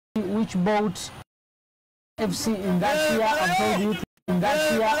which bought FC in that year. I've told you in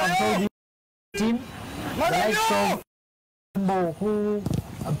that year. I've told you team the likes of who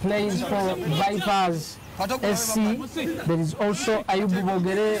plays for Vipers SC. There is also Ayubu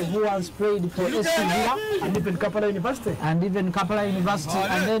Bogere who has played for SC Villa and even Kampala University. And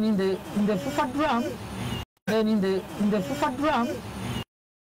then in the FUFA drum,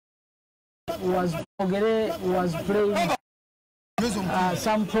 was Bogere was playing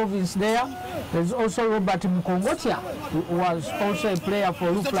some province there. There's also Robert Mkongotia, who was also a player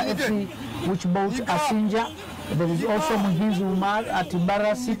for Rufla FC, which bought Asingya. There is also Muhinzi Umar at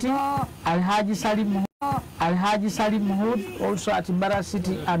Barra City, Alhaji Salim Mahmoud, also at Barra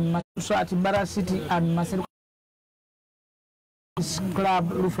City, and Marcel this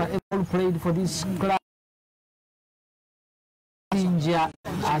club, Rufla all played for this club. Asingya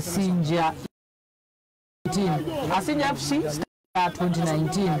FC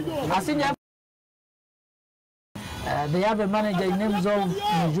 2019. Asingya, they have a manager in names of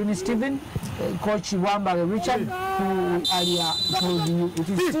Juni Stephen, Coach Wamba Richard, who earlier told you it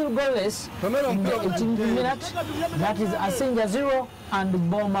is still goalless in the 18th minute. That is Asingya 0 and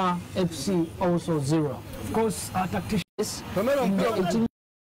Booma FC also 0. Of course, our tacticians in the 18th.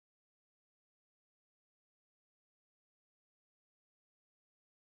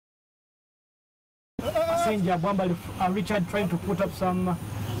 Asingya, Wamba Richard trying to put up some,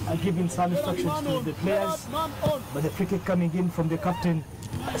 giving some instructions to the players, but the free kick coming in from the captain,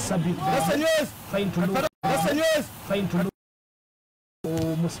 Sabit, trying to look,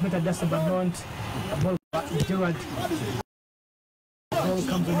 Musmeta Dasabanont, Gerald. Ball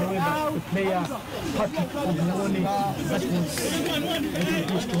comes away, but the player, Patrick Ognoni, that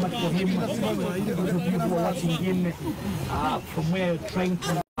was too much for him. Those of you who are watching him from where trying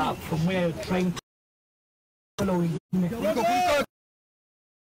to following him.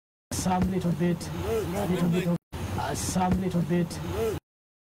 Some little bit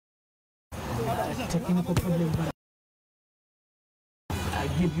technical problem, but I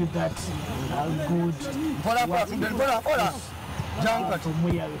give you that good from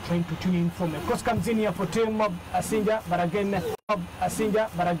where we're trying to tune in from. Of course, comes in here for team of Asingya, but again,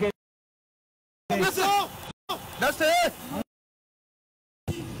 that's it.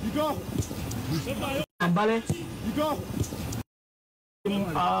 You go. Ambale. You go.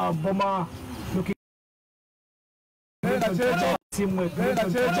 Booma looking. Team with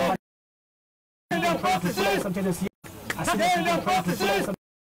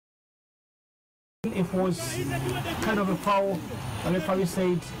it was kind of a foul. The referee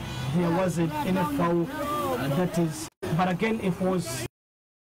said there wasn't any foul. That is, but again, it was.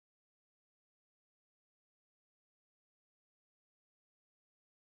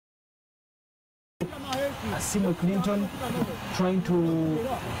 Simo Clinton trying to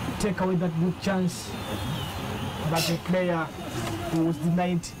take away that good chance, but the player who was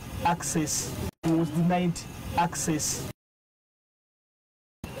denied access.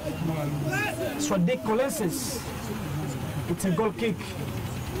 Swadik Colenses, it's a goal kick.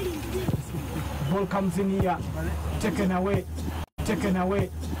 Ball comes in here, taken away.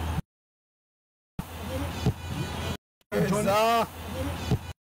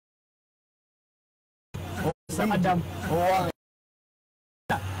 Adam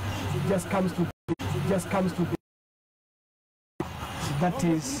just comes to that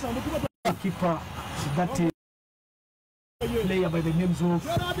is the keeper, that is player by the names of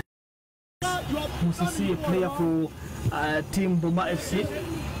Musisi, a player for team Booma FC.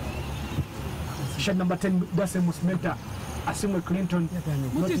 Shot number 10, that's a Musmenta. Asingya Clinton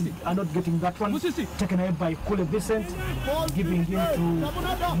are not getting that one. Taken away by Kule Vincent, giving him to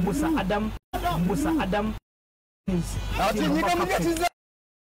Musa Adam. Is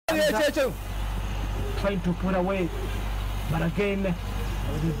trying to put away, but again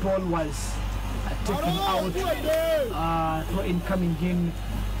the ball was taken out. Throw in coming in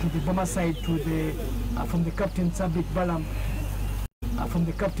to the Booma side to the from the captain Sabit Balam.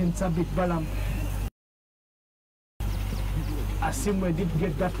 Asingya did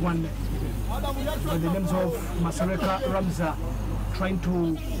get that one by the names of Masareka Ramza, trying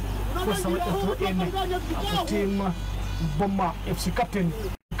to force away the throw in for team Booma FC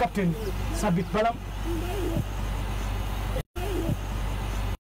captain Sabit Balam.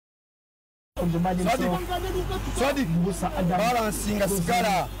 From the margin of Musa Adam, a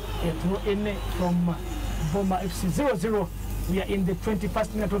throw in from Booma FC 0-0. We are in the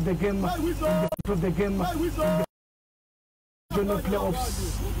 21st minute of the game. General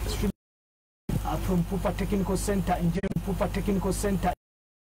playoffs from FUFA Technical Center in FUFA Technical Center.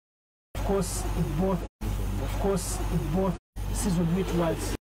 Of course, both season which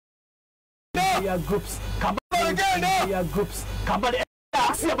was groups. Kambale groups. Kambale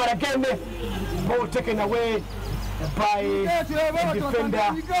but again, ball taken away by the defender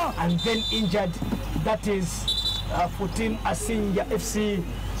and then injured. That is for team Asingya FC.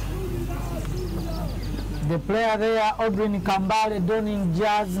 The player there, Odrin Kambale, donning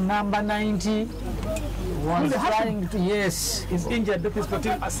jazz number 90, was trying to, yes. Is injured, that is for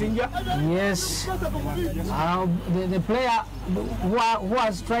team Asingya. Yes. The player who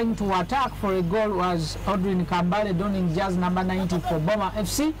was trying to attack for a goal was Odrin Kambale, donning jazz number 90 for Booma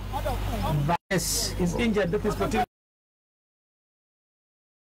FC. But yes, is injured, that is for team.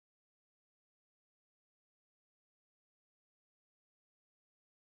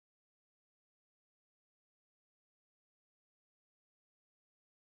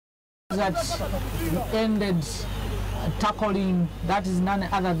 That ended tackling, that is none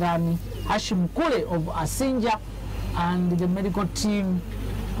other than Hashim Kule of Asingya, and the medical team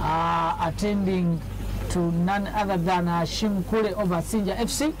attending to none other than Hashim Kule of Asingya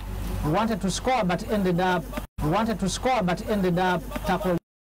FC. Wanted to score but ended up tackling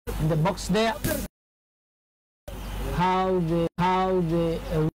in the box there. How they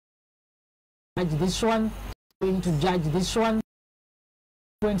judge this one, going to judge this one.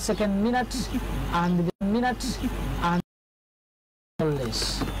 22nd minute and the minute and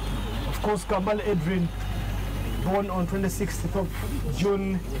goalless. Of course, Kambale Edwin, born on 26th of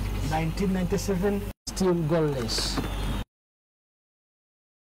June 1997, still goalless.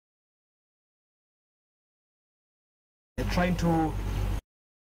 They're trying to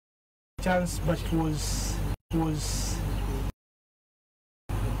chance, but it was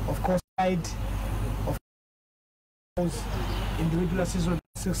of course side of goals in the regular season,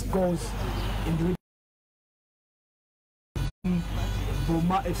 6 goals in the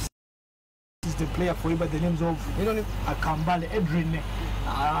Booma FC is the player for him by the names of Kambale Edrin.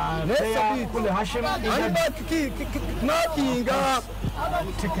 Hashim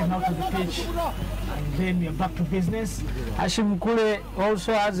taken out of the pitch, and then we are back to business. Hashim Kule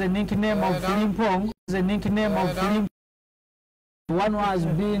also has a nickname of Limpong. One who has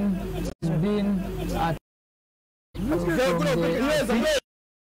been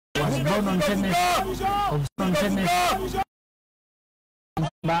was born on tennis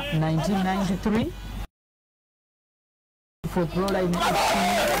 1993 for pro line.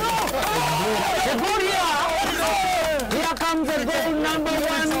 Here comes the goal number 1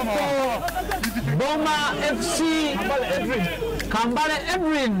 for Booma FC. Kambale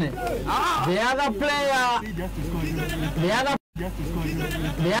Edwin. The other player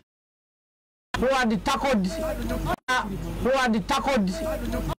who had tackled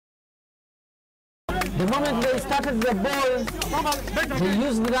the moment they started the ball, they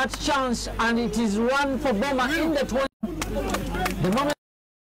used that chance, and it is 1 for Booma in the 20. The moment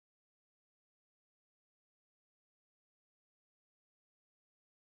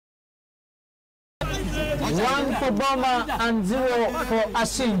one for Booma and 0 for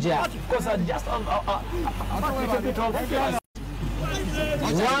Asingya. Of course, I just one.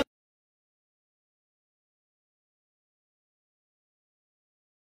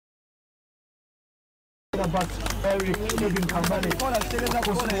 About Eric Kevin Kambale, of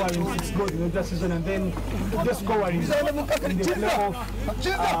course, scoring 6 goals in the regular season, and then just scoring in the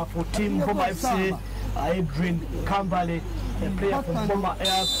playoff for team Booma FC. Adrian Kambale, a player from Booma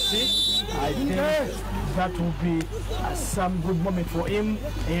FC. I think that will be some good moment for him.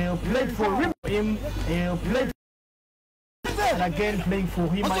 He'll play for him. He'll play and again playing for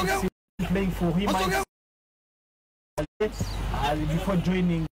him. Before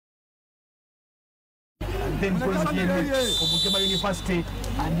joining. Then going again for Booma University,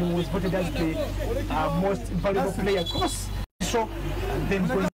 and he was voted as the most valuable player across the show. And then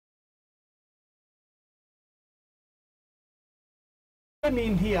going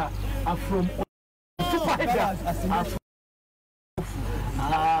in here from FUFA header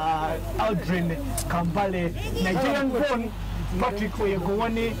Aldrin Kambale, Nigerian born Patrick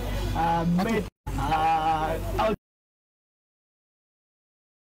Oyegowani, made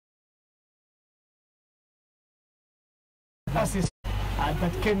assist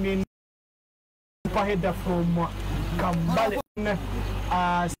that came in header from Kambale.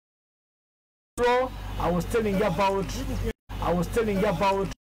 So I was telling you about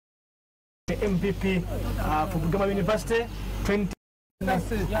the MVP for Booma University 20,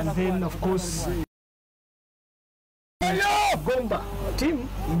 and then of course Gomba team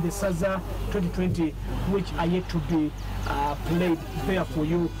in the Saza 2020, which are yet to be played there for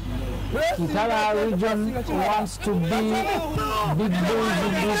you. Kitara region wants to be big bulls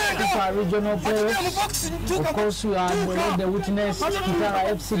in this FUFA regional playoffs. Of course, we are already witnessed Kitara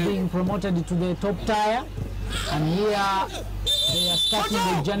FC being promoted to the top tier, and here they are starting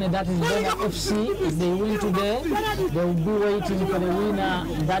the journey that is Booma FC. If they win today, they will be waiting for the winner,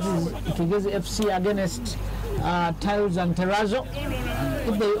 that is Kigezi FC against Tiles and Terrazzo.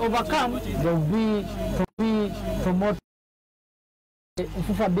 If they overcome, they will be promoted to the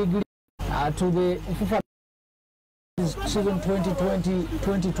FUFA Big League to the FUFA season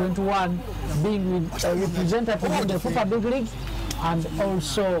 2020-2021, being with a representative in the FUFA Big League and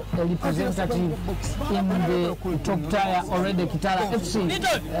also a representative in the top tier already, Kitara FC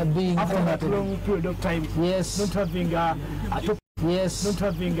being after that long period of time. Yes. Not having a top. Yes. Not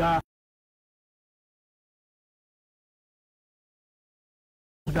having a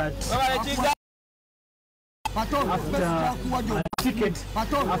that after a ticket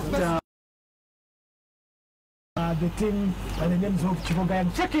after the team by the names of Chiboga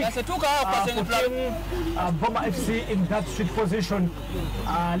and checking Booma FC in that street position.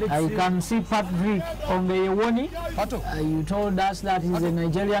 I can see Patrick Ongeyewoni. You told us that he's a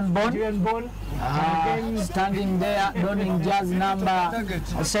Nigerian born. Standing there donning jazz number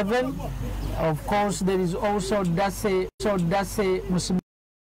 7. Of course, there is also Dase Muslim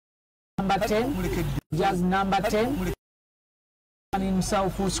number 10, jazz number 10, and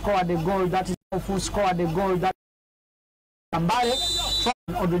himself who scored the goal. That is Kambale,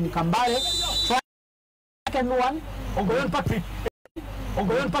 Oduni Kambale. Second one, Ongoyon Patrick.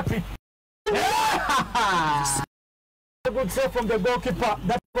 Yeah! Good save from the goalkeeper.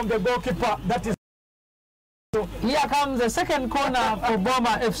 That is. So here comes the second corner for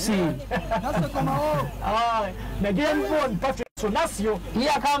Booma FC. Nigerian born Patrick Sonasio.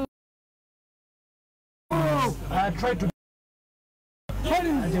 Here comes. Try to.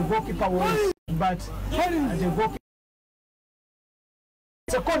 The goalkeeper was, but the goalkeeper.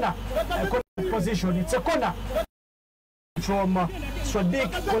 It's a corner position. It's a corner from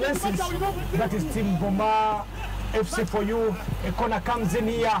Swadik Colensis. That is Team Booma FC for you. A corner comes in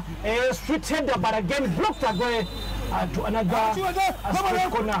here. A sweet header, but again blocked away to another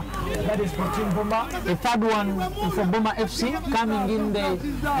straight corner. That is for Team Booma. The third one for Booma FC coming in the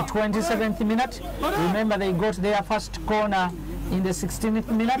 27th minute. Remember, they got their first corner in the 16th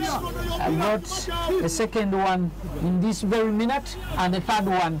minute. Got the second one in this very minute, and the third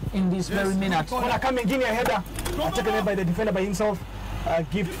one in this very minute. Corner coming in, a header taken by the defender by himself.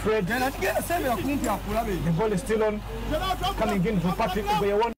 Gift Fred. The ball is still on. Coming in for Patrick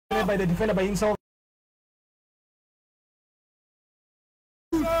Ongeyewoni by the defender by himself.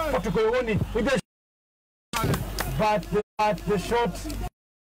 Patrick Ongeyewoni with the but the shot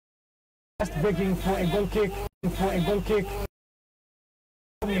just begging for a goal kick.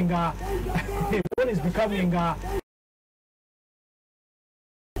 One is becoming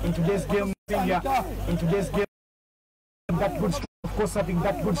in today's game. In today's game, that good, of course, having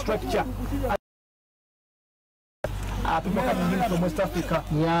that good structure. People coming in from West Africa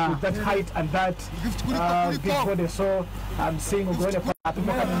with that height and that big body. So I'm seeing people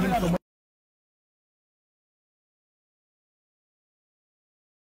coming in from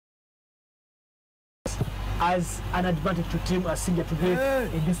as an advantage to Team Asingya today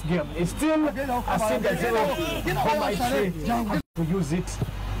in this game. It's still Asingya 0, Booma FC has to use it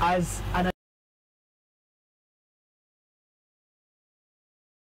as an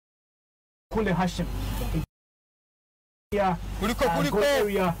Kule Hashim area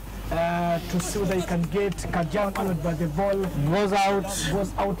to see whether you can get Kajang out, but the ball goes out for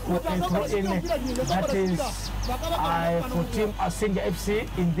a throw in. That is for Team Asingya FC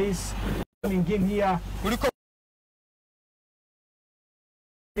in this game here.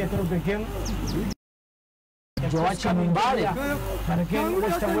 Of the game. But again,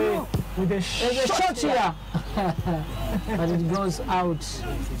 washed away with a shot here. But it goes out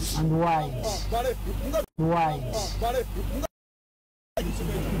and wide.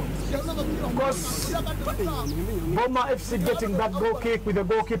 Of course, Booma FC getting that goal kick with the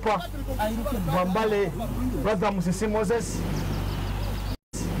goalkeeper Bambale, rather Musisi Moses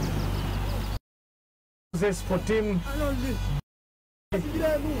for Team. In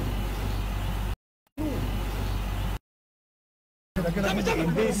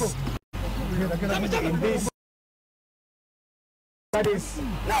this that is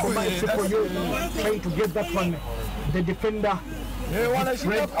Booma FC for you, trying to get that one. The defender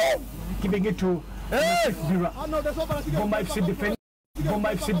giving it to Bira. Booma FC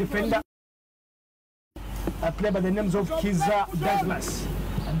defender a player by the names of Kiza Douglas.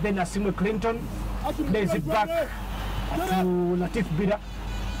 And then Asingya Clinton plays it back to Latif Bida.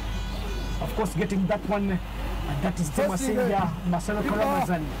 Of course, getting that one. That is Team Asingya, Marcelo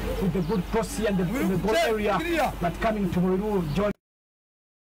Karamazan with the good cross here in the goal area, but coming to Muriru, John.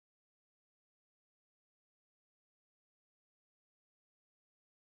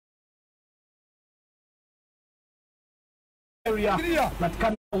 Area, but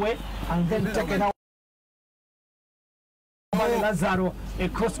coming away and then taken out. Lazaro, a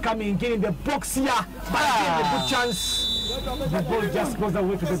cross coming in the box here, but again a good chance. The ball just goes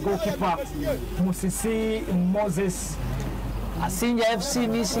away to the goalkeeper, Musisi Moses. Asingya FC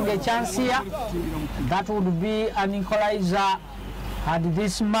missing a chance here. That would be an equalizer had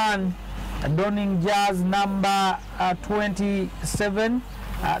this man donning jazz number 27.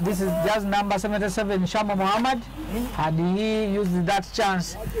 This is just number 77, Shama Muhammad. Had he used that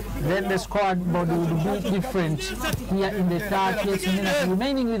chance, then the scoreboard would be different here in the 30th minute.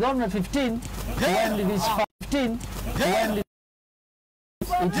 Remaining with only 15, when it is 15, when it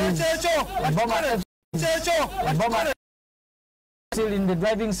is Booma FC still in the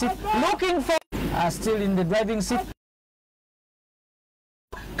driving seat, looking for still in the driving seat.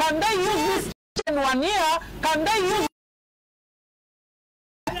 Can they use this in 1 year? Can they use?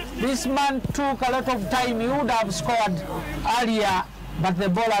 This man took a lot of time. He would have scored earlier, but the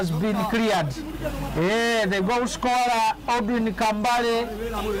ball has been cleared. Yeah, the goal scorer, Odwin Kambale,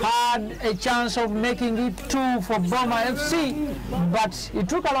 had a chance of making it 2 for Booma FC, but he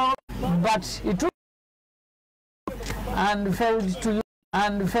took a lot, and failed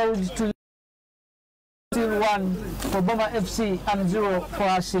to still 1 for Booma FC and 0 for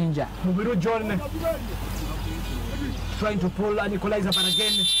Asingya. Mubiru John trying to pull an equalizer, but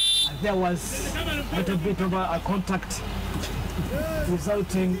again there was a little bit of a contact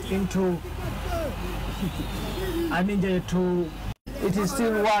resulting into an injury to. It is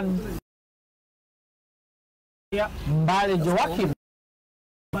still 1. Yeah, Mbale Joachim.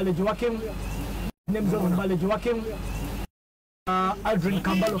 Names of Mbale Joachim. Adrian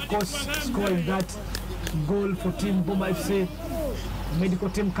Kambal, of course, scoring that goal for Team Booma FC. Medical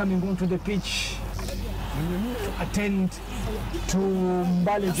team coming onto the pitch to attend to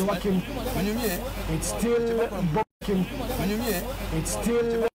Mbale Joachim. It's still Joachim. It's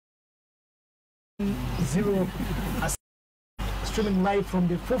still 0. Streaming live from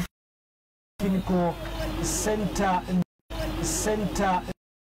the FUFA Clinical Center.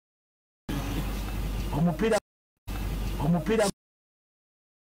 Omupira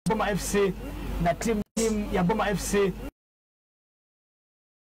Booma FC na team ya Booma FC.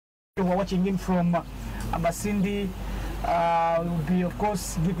 We're watching in from Abasindi. We'll be, of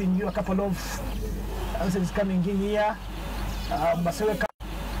course, giving you a couple of answers coming in here. Masereka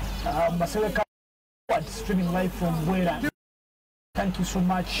streaming live from Wera. Thank you so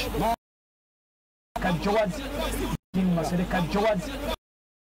much. Kajawad, Masereka Jawad,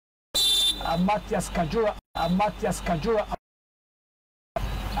 Matthias Kajura,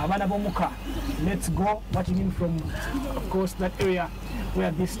 Amana Bomuka. Let's go. Watching in from, of course, that area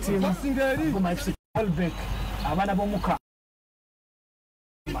where this team, Booma FC, Holbeck, Amana Bomuka.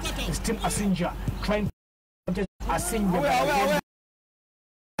 This team Asingya trying to Asingya.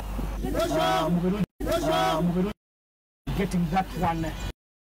 Mubiru getting that one.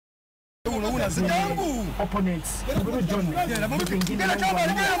 Opponents, John,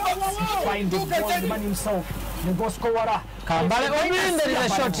 find the man himself, the goal scorer. There is a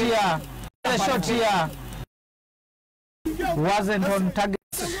shot here. Wasn't on target.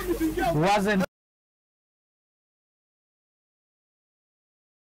 Wasn't.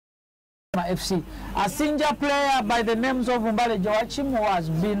 FC. A Asingya player by the names of Mbale Joachim who has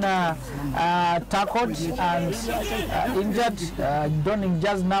been tackled and injured, donning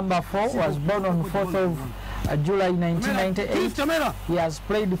just number 4, was born on 4th of July 1998. He has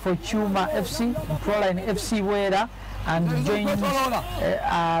played for Chuma FC, Proline FC Wera, and joined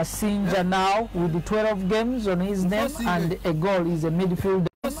Asingya now with 12 games on his name and a goal. Is a midfielder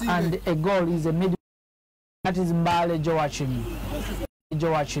and a goal is a midfielder. That is Mbale Joachim.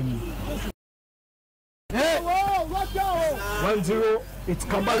 1-0. It's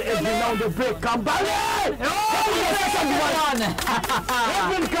Kambale every now the break. Kambale!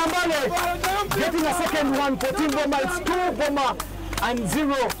 Edwin Kambale getting a second one for Team Booma. It's 2 Booma and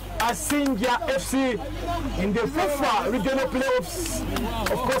 0 Asingya FC in the FUFA regional playoffs.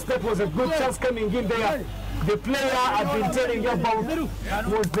 Of course, that was a good chance coming in there. The player I've been telling you about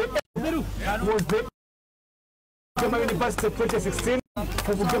was the Booma University 2016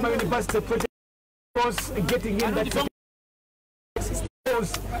 for Booma University 2016. Was getting in that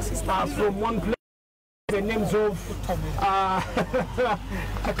from one player the names of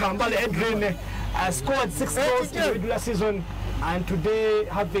Kambale Edrin scored 6 goals in the regular season, and today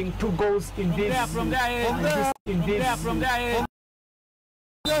having 2 goals in this.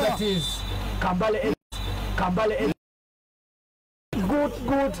 That is Kambale Edrin. Good.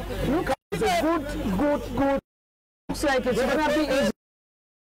 Look at it. Good. Looks like it's gonna be easy.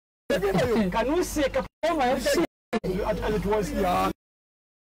 Can we say Kapoma FC as it was here?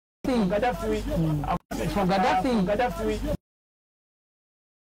 Gaddafi.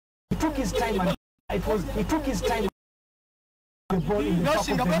 He took his time, and he took his time. The ball in the back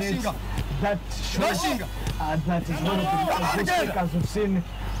of the net. That shows that is one of the best strikers we've seen.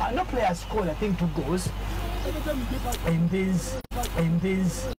 No player scored, I think, 2 goals in this.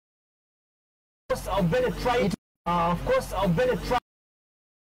 Of course, I'll better try.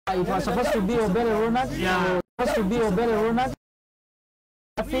 It was supposed to be Obele Ronald. Yeah.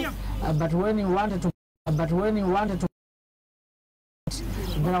 But when he wanted to,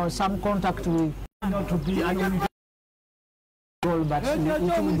 there was some contact with not to be an goal, but it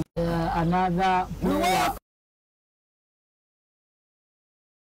will be another player.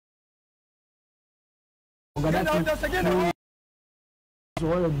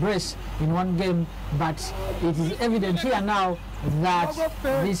 All a brace in one game, but it is evident here now that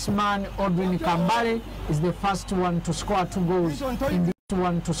this man Odwin Kambale is the first one to score 2 goals in the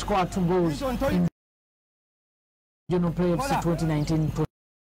regional playoffs 2019.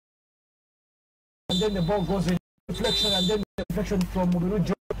 And then the ball goes in deflection, and then the deflection from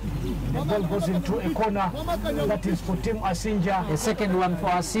Mubiru. The ball goes into a corner. That is for Team Asingya. A second one for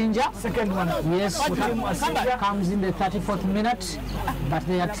Asingya. Yes, Team Asingya comes in the 34th minute, but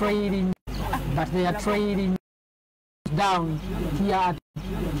they are trading down here at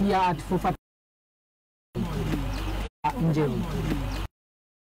FUFA.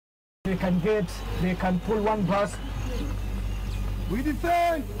 They can pull one back. We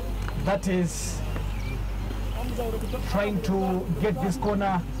defend. That is trying to get this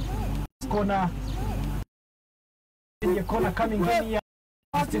corner. In the corner coming in here.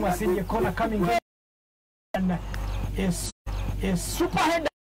 Team Asingya corner coming in. And is super header.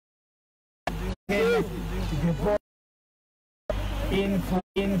 The ball in for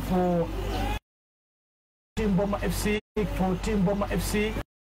Team Booma FC.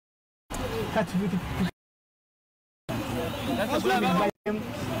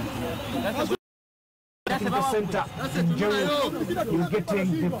 That's in the center. You're getting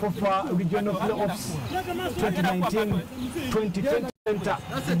the FUFA regional playoffs 2019-2020 center.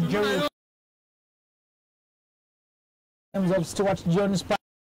 In terms of Stuart Jones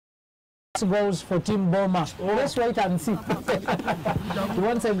goals for Team Booma. Let's wait and see.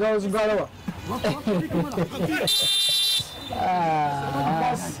 Once it goes, go.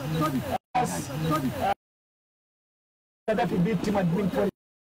 That would be Team Admin.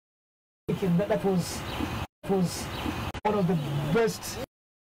 That was one of the best.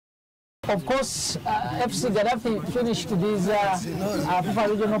 Of course, FC Gaddafi finished these FIFA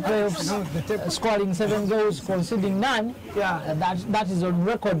regional playoffs scoring 7 goals, conceding 9. Yeah, that is on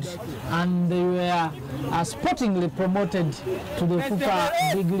record, and they were sportingly promoted to the FIFA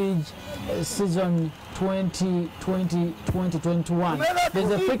Big League season 2020-2021.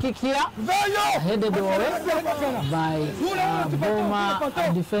 There's a free kick here, headed away by Booma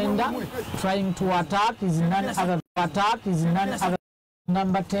defender, trying to attack. Is none other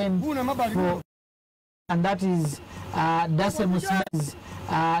number 10 for, and that is Dasemus.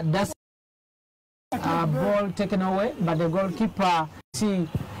 Ball taken away, but the goalkeeper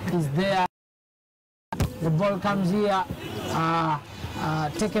is there. The ball comes here,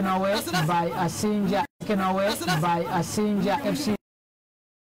 taken away by Asingya, FC,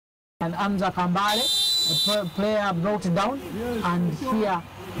 and Amza Kambale, a player brought it down, and here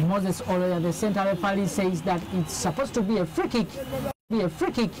Moses Oloya, the center referee, says that it's supposed to be a free kick. For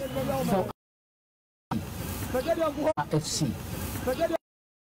FC.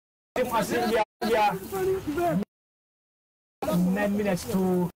 9 minutes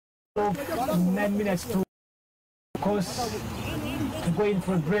to course to go in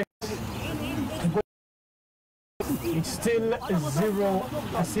for a break. It's still 0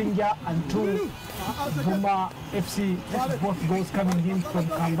 Asingya and 2 Booma FC. That's both goals coming in from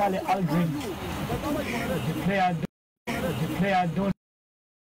Kambale Aldrin. The player don't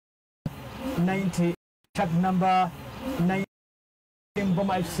 90, track number 9,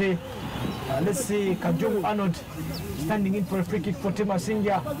 Booma FC. Let's see Kajogu Arnold standing in for a free kick for Team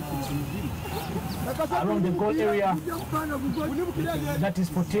Asingya around the goal area. That is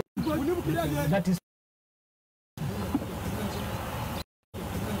for Team. That is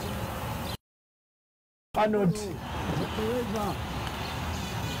Arnold.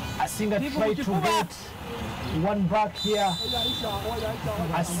 Asingya tried to get one back here.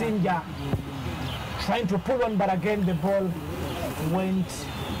 Asingya trying to pull one, but again the ball went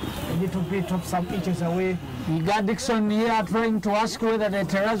a little bit of some inches away. You got Dixon here trying to ask whether the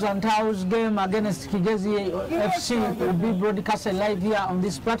Terrazzo and Taos game against Kigezi FC will be broadcasted live here on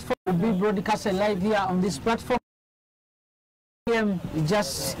this platform.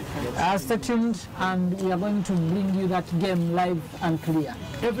 Just stay tuned, and we are going to bring you that game live and clear.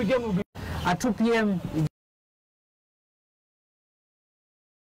 Every game will be at 2 p.m.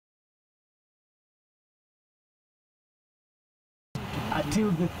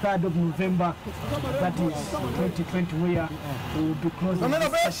 until the 3rd of November, that is 2020, where we will be closing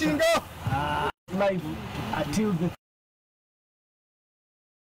live until the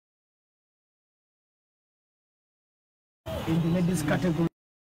in the ladies category.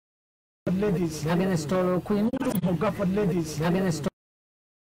 Ladies against Toro Queen, for ladies against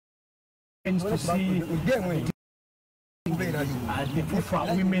to see the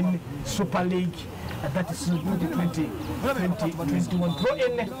FUFA Women Super League. That is 2021. Throw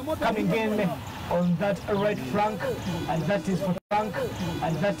in coming in on that right flank, and that is for flank,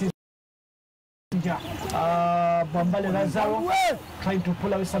 and that is Bambale Lazaro trying to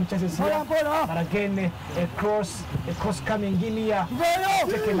pull away some chances here, but again a cross coming in here,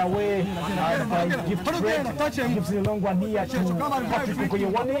 taken away by Gift Red. Gives the long one here to Patrick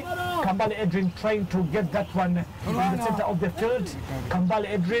Ugoyewani. Kambale Edrin trying to get that one in the center of the field. Kambale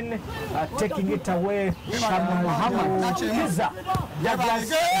Edrin taking it away.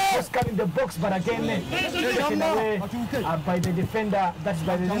 Douglas was coming in the box, but again taken away by the defender. That's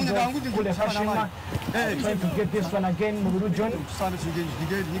by the Kule Hashima. Trying to get this one again. Murujon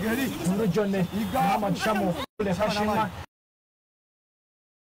Muhammad Shamo Kule Hashima.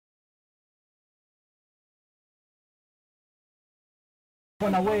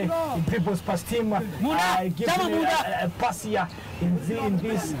 Away, he dribbles past him, gives a pass here in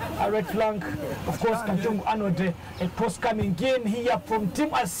this right flank. Of course, Kanjongo Arnold, a cross coming in here from Team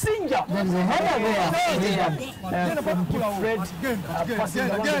Asingya. There's a header there. From Gift Fred,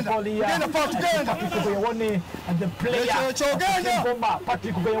 passing around the ball here. Patrick Ugoyewani, and the player, Booma,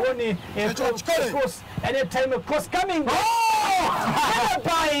 Patrick Ugoyewani, a cross, anytime a cross coming.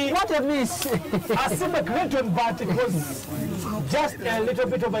 What a miss! Asingya great one, but it was just a little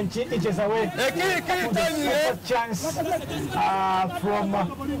bit of inches away. Chance from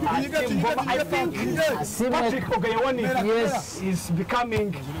Team Booma. I think Patrick Ugoyewani is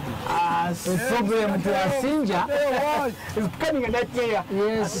becoming a problem to Asingya. It's becoming a nightmare.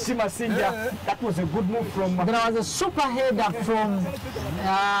 Yes. Team Asingya. That was a good move from. There was a super header from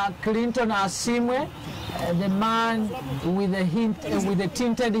Clinton Asimwe, the man with the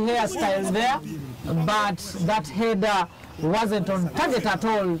tinted hairstyle there, but that header wasn't on target at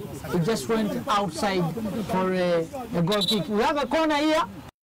all. It just went outside for a goal kick. We have a corner here.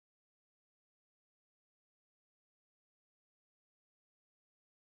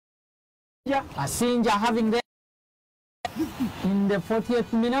 Asingya having there in the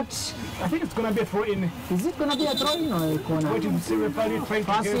 40th minute. I think it's going to be a throw in. Is it going to be a throw in or a corner?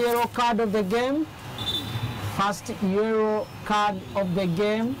 First yellow card of the game. First yellow card of the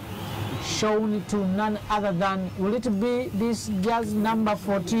game, shown to none other than, will it be this girl's number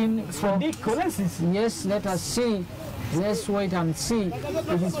 14 for yes, let us see. Let's wait and see.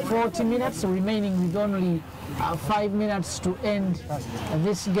 It is 40 minutes remaining with only 5 minutes to end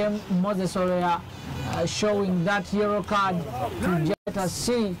this game. Moses Orea showing that yellow card to let us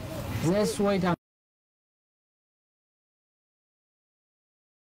see. Let's wait and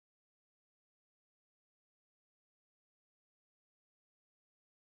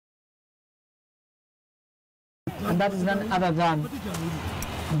that is none other than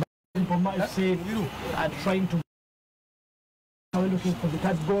Booma FC trying to looking for the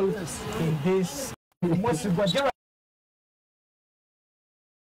third goal in this.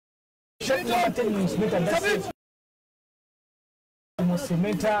 Shot number 10 Mosimeta, that's it.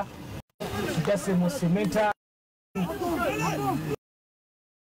 Mosimeta, that's a Mosimeta.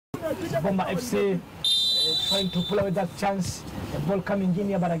 Booma FC trying to pull away that chance. The ball coming in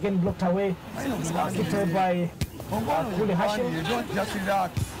here, but again blocked away. Kicked away by Kule Hashim.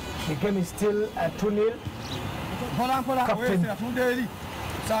 The game is still 2-0. Captain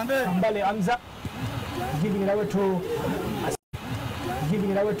Kambale Amza giving it away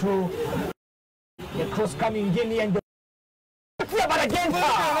to the cross coming in here, and but again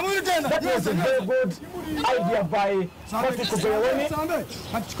that was a very good idea by Patrick Ugoyewani.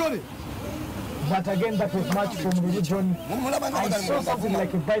 But again, that was much from religion. I saw something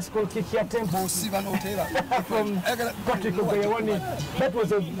like a bicycle kick here tempo from Patrick Ogoyewoni. That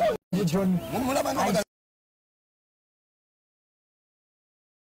was a religion.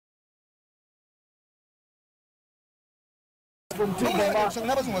 From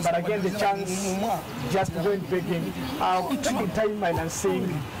Booma, but again the chance just went begging. Taking timeline and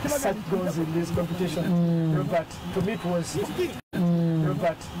seeing such goals in this competition. Robert, to me it was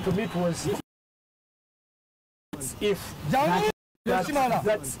if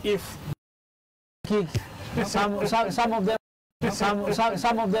that's if Kick. Some of them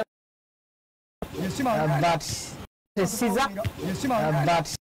but the scissor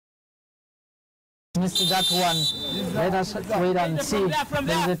but missed that one. Let us wait and see.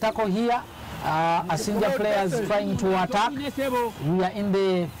 There is a tackle here. Asingya players trying to attack. We are in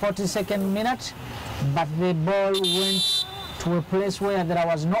the 42nd minute, but the ball went to a place where there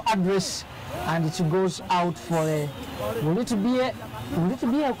was no address, and it goes out for a. Will it be a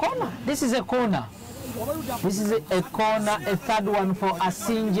corner? This is a corner. This is a corner, a third one for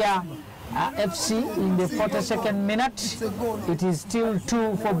Asingya FC in the 42nd minute. It is still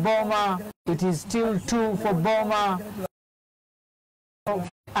 2 for Booma. It is still 2 for Booma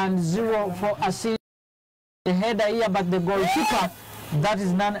and 0 for Asingya. The header here, but the goalkeeper, that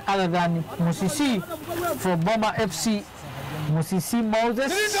is none other than Musisi for Booma FC. Musisi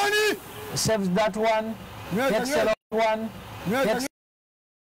Moses saves that one. Takes the one.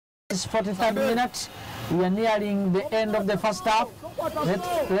 It's 43rd minute. We are nearing the end of the first half.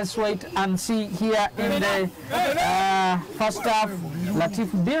 Let's wait and see here in the first half.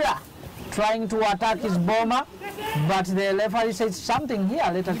 Latif Bira trying to attack his Booma, but the referee says something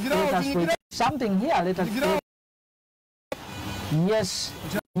here. Let us wait. Something here. Let us wait. Yes.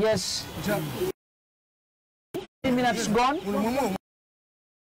 3 minutes gone.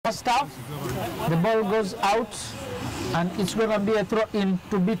 First half. The ball goes out, and it's going to be a throw in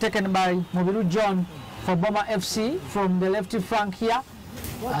to be taken by Mubiru John for Booma FC from the left flank here.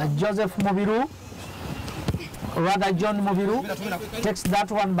 Joseph Mubiru, rather John Mubiru, takes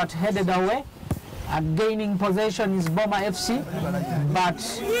that one but headed away. Gaining possession is Booma FC, but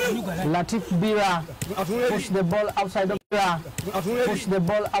Latif Bira pushed the ball outside of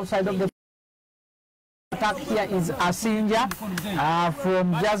the attack. Here is Asingya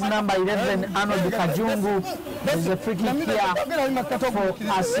from just number 11, Arnold Kajungu. There's a free kick here for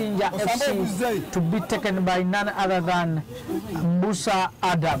Asingya FC to be taken by none other than Musa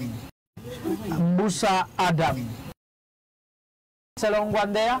Adam. Takes a long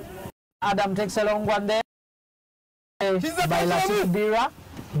one there. Adam takes a long one there by Latif Bira.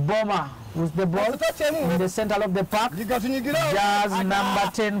 Booma with the ball in the center of the park. Just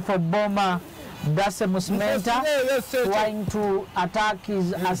number 10 for Booma. That's a Musmenta trying to attack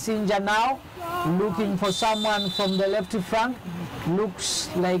his Asingya now, looking for someone from the left flank. Looks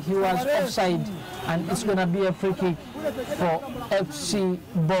like he was offside, and it's going to be a free kick for FC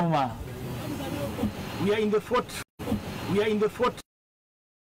Booma. We are in the fourth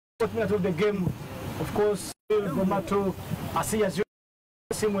minute of the game. Of course, Booma to Asingya.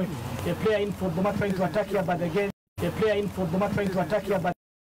 Same way, a player in for Booma trying to attack here, but again, from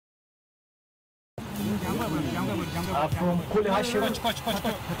Kule Hashim,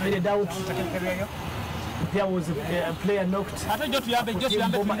 made out. There was a player knocked.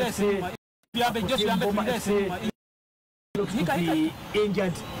 Booma FC looks to be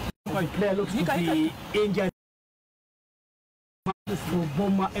injured. The player looks to be injured for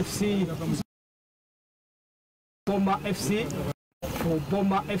Booma FC.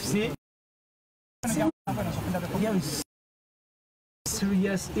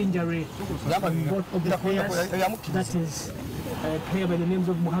 Serious injury on both of the players. That is a player by the names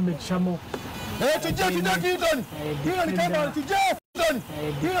of Mohamed Shamo.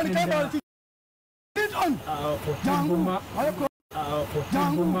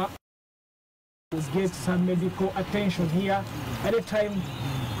 Booma get some medical attention here. Anytime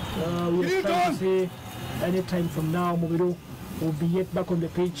we're trying to say anytime from now, Mubiru will be yet back on the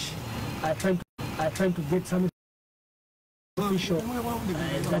pitch. I trying to get some official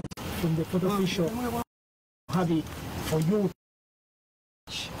that from the photo official Habi for you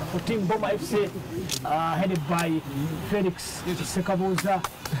for Team Booma FC headed by Felix Sekaboza,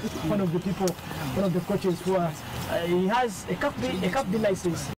 one of the coaches who are he has a cup D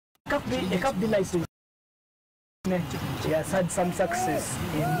license. He has had some success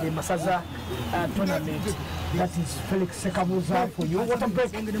in the Masaza tournament. That is Felix Sekabuza for you. Water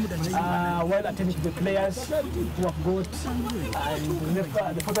break while attending to the players who have got and the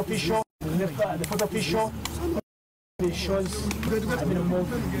photo official The shows have been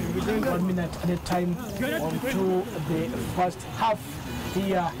moved 1 minute at a time onto the first half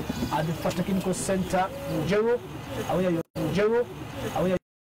here at the FUFA Technical Center in Jero. Away are Jero. Away are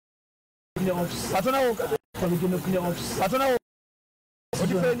playoffs. For the playoffs.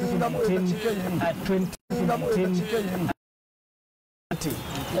 2019.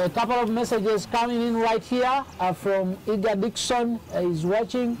 A couple of messages coming in right here from Iga Dixon is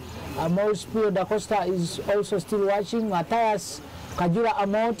watching. Maurice Pio da Costa is also still watching. Matthias Kajura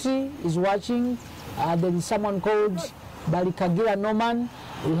Amoti is watching. There is someone called Balikagira Norman.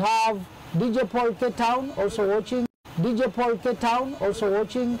 We have DJ Paul K Town also watching. DJ Paul K Town also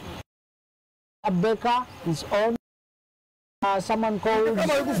watching. Becca is on. Someone called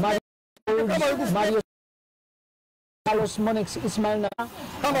Mario Carlos Monix Ismail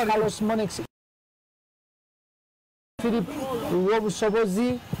Carlos Monix Philip Rob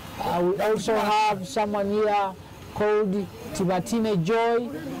Sobozi. We also have someone here called Tibatine Joy.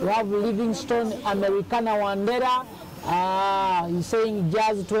 We have Livingstone Americana Wandera. He's saying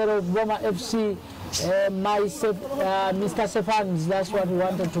Jazz 12 Booma FC. Mr. Stephans, that's what we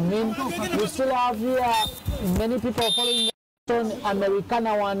wanted to mean. We still have here many people following Livingstone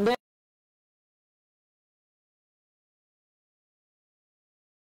Americana Wandera.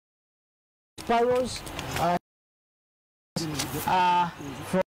 Sparrows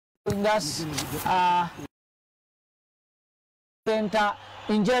from us center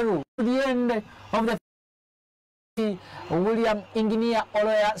in Jeru. To the end of the William Engineer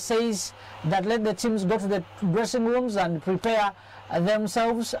Oloya says that let the teams go to the dressing rooms and prepare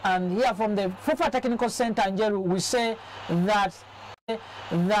themselves. And here from the FUFA Technical Center in Jeru, we say that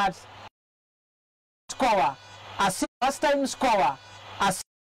scorer, as first time scorer, as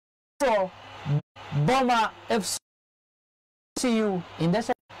Booma FC. See you in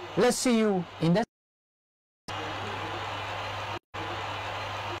the. Let's see you in the.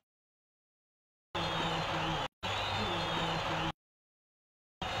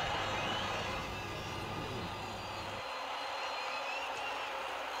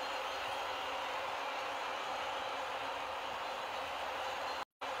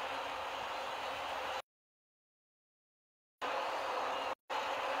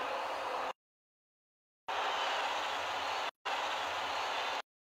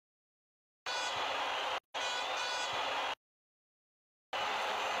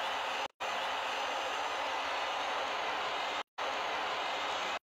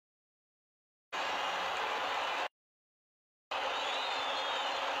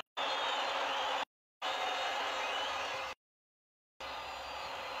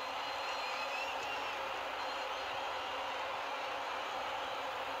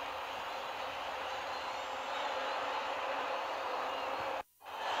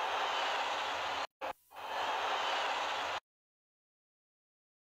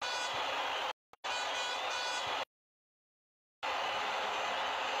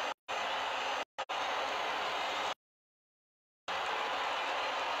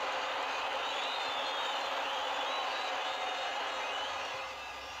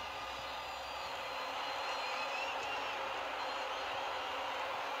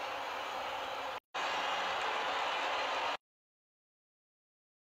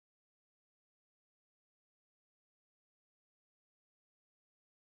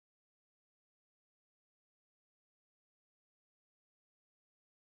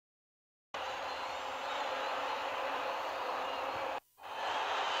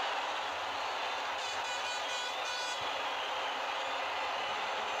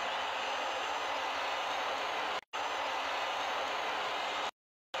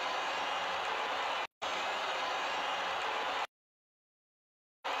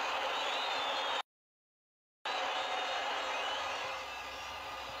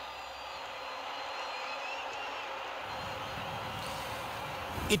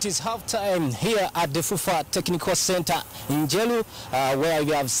 It is halftime here at the FUFA Technical Center in Jelu, where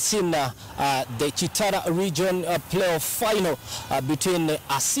we have seen the Chitara region playoff final between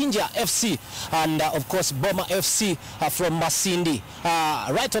Asingya FC and of course Booma FC from Masindi.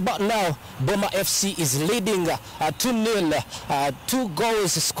 Right about now, Booma FC is leading 2-0. 2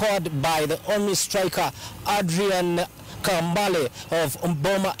 goals scored by the only striker Adrian Kambale of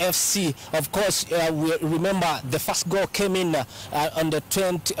Booma FC. Of course, we remember the first goal came in on the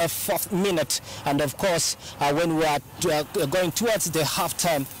 24th minute, and of course, when we are going towards the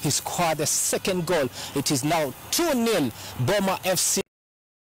halftime, he scored the second goal. It is now 2-0 Booma FC.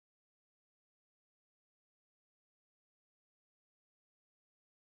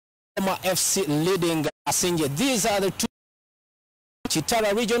 Booma FC leading Asingya. These are the two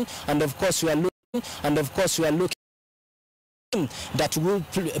Chitara region, and of course we are looking, team that will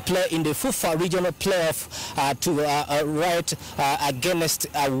play in the FUFA regional playoff against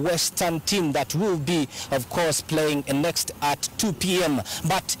a Western team that will be, of course, playing next at 2 p.m.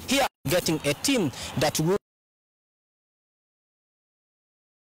 But here, getting a team that will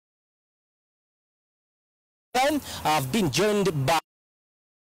I've been joined by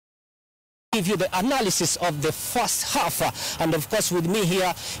give you the analysis of the first half, and of course with me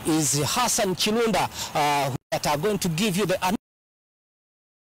here is Hassan Chilunda, that are going to give you the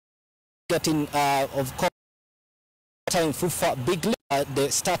getting of course time FUFA big league, the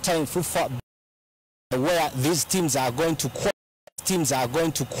start time FUFA where these teams are going to qualify.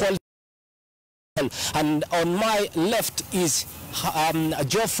 And on my left is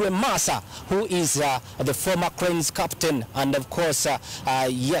Geoffrey Massa, who is the former Cranes captain, and of course,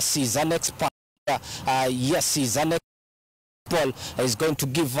 yes, he's an expert. Yes, he's an expert. Is going to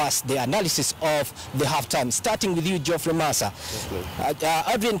give us the analysis of the halftime. Starting with you, Geoffrey Massa.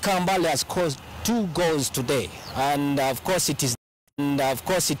 Adrian Kambale has caused 2 goals today, and of course it is,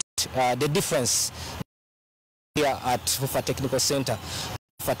 the difference here at FUFA Technical Center.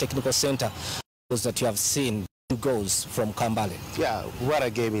 That you have seen 2 goals from Kambale. Yeah, what a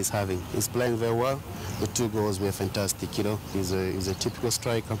game he's having. He's playing very well. The 2 goals were fantastic, you know. He's a typical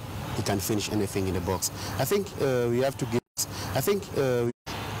striker. He can finish anything in the box. I think we have to give,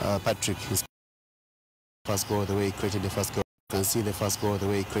 Patrick, his first goal, the way he created the first goal. You can see the first goal, the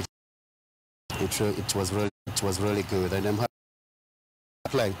way he created it. It was really good. And I'm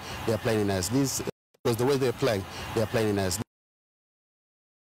happy they are playing nice. This was the way they are playing nice.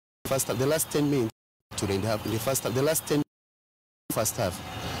 The last 10 minutes today, the last 10 first half,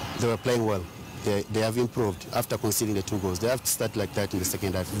 they were playing well. They have improved after conceding the 2 goals. They have to start like that in the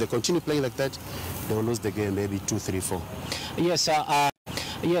second half. If they continue playing like that, they will lose the game maybe 2-3-4. Yes,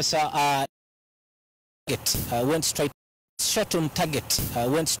 went straight, shot on target,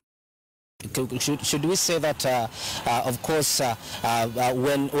 went. Should we say that, of course,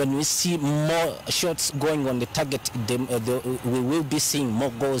 when we see more shots going on the target, we will be seeing more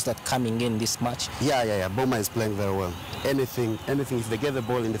goals that coming in this match? Yeah. Booma is playing very well. Anything, if they get the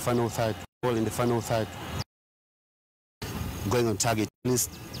ball in the final third, going on target, at least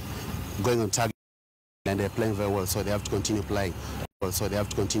going on target, and they're playing very well, so they have to continue playing.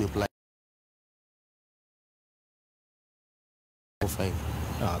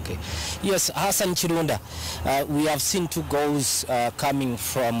 Okay. Yes, Hassan Chirunda, we have seen 2 goals coming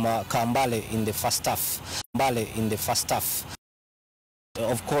from Kambale in the first half.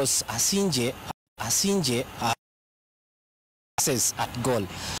 Of course, Asingya chances at goal.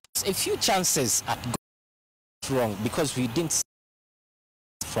 A few chances at goal wrong because we didn't see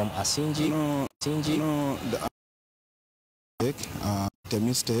from Asingya. No, the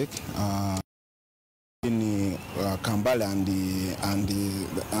mistake. In Kambale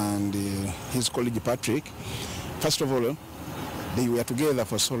and his colleague Patrick. First of all, they were together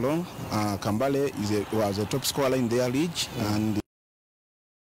for so long. Kambale was a top scorer in their league, and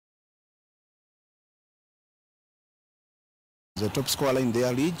the top scorer in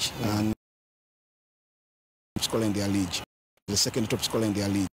their league, and top scorer in their league, the second top scorer in their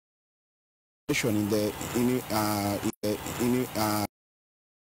league.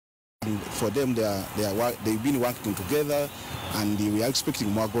 For them, they've been working together, and we are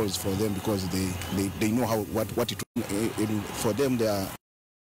expecting more goals for them because they know what it for them. They are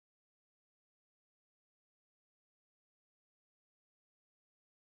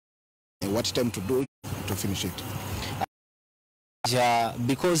what time to do to finish it.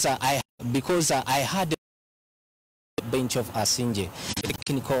 Because I had a bench of Asingya,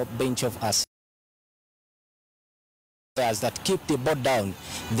 technical bench of Asingya. Players that keep the ball down,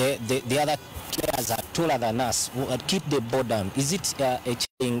 the other players are taller than us who keep the ball down. Is it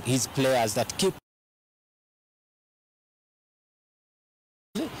his players that keep?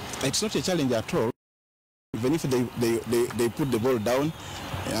 It's not a challenge at all. Even if they put the ball down,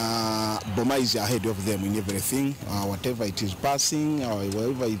 Booma is ahead of them in everything. Whatever it is passing, or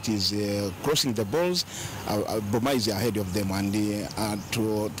whatever it is crossing the balls, Booma is ahead of them. And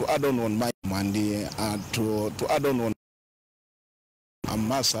to add on my and to add on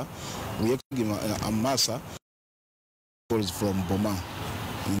Amasa, we actually give Amasa goals from Booma.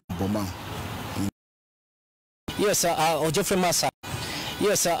 Yes, Geoffrey Massa.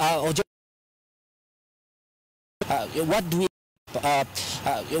 Yes, what do we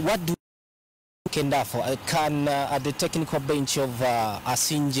can the technical bench of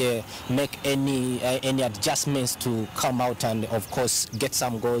Asingya make any adjustments to come out and of course get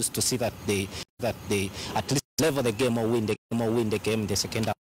some goals to see that they at least level the game or win the game in the second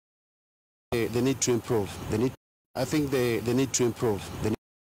half? They need to improve. They need I think they need to improve.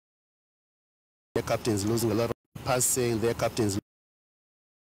 Their captains losing a lot of passing. Their captains,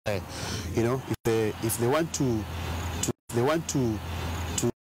 you know, if they want to,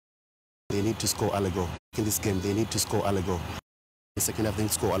 they need to score early goal. In this game, they need to score early goal. The second half, they need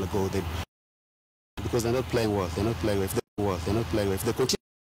to score early goal. Because they're not playing well. They're not playing well. If they're well, they're not playing well. If they continue,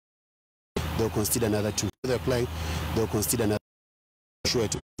 they'll concede another 2. If they're playing, they'll concede another 0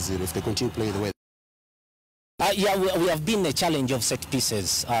 to 0. If they continue playing the way. Yeah, we have been a challenge of set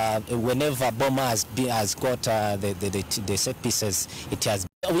pieces. Whenever Booma has got the set pieces,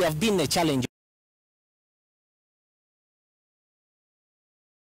 we have been a challenge.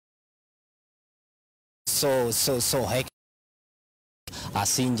 So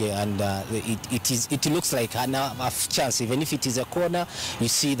Asingya, and it looks like a chance. Even if it is a corner, you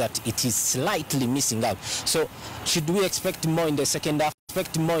see that it is slightly missing out. So should we expect more in the second half?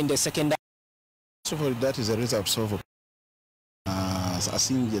 So for that is a result of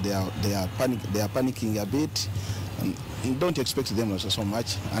Asingya, they are panicking a bit, and you don't expect them also so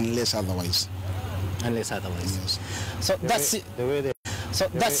much unless otherwise. Yes. So that's it. The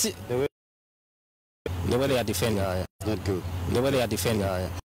way they are defending. Yeah, it's not good. The way they are defending. Yeah.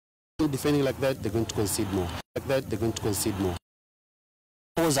 Defending like that, they're going to concede more.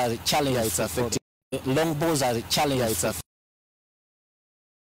 Balls are a challenge. Yeah, it's affecting. Long balls are a challenge. Yeah, it's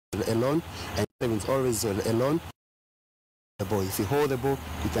alone, and it's always alone. The ball. If you hold the ball,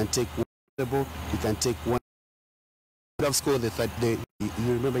 you can take one. The ball, you can take one. You would have scored the third day. You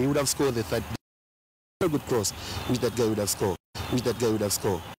remember, you would have scored the third day. Very good cross, which that guy would have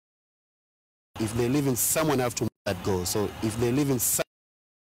scored. If they leave in, someone have to make that goal. So if they leave in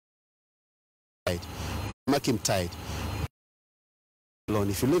tight, mark him tight. Alone.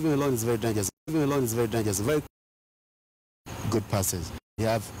 If you leave him alone, it's very dangerous. Very good passes. You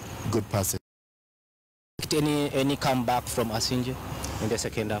have good passes. Any comeback from Asingya in the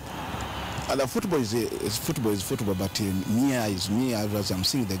second half? The football is football, but me as I'm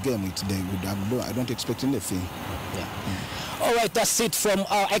seeing the game, I don't expect anything. Yeah. All right, that's it from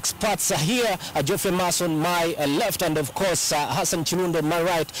our experts here. Geoffrey Mason, my left, and of course Hassan Chirundo, my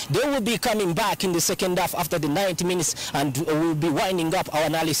right. They will be coming back in the second half after the 90 minutes, and we'll be winding up our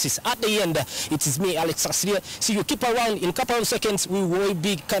analysis. At the end, it is me, Alex Asingya. So you keep around. In a couple of seconds, we will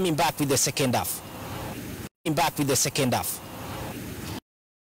be coming back with the second half.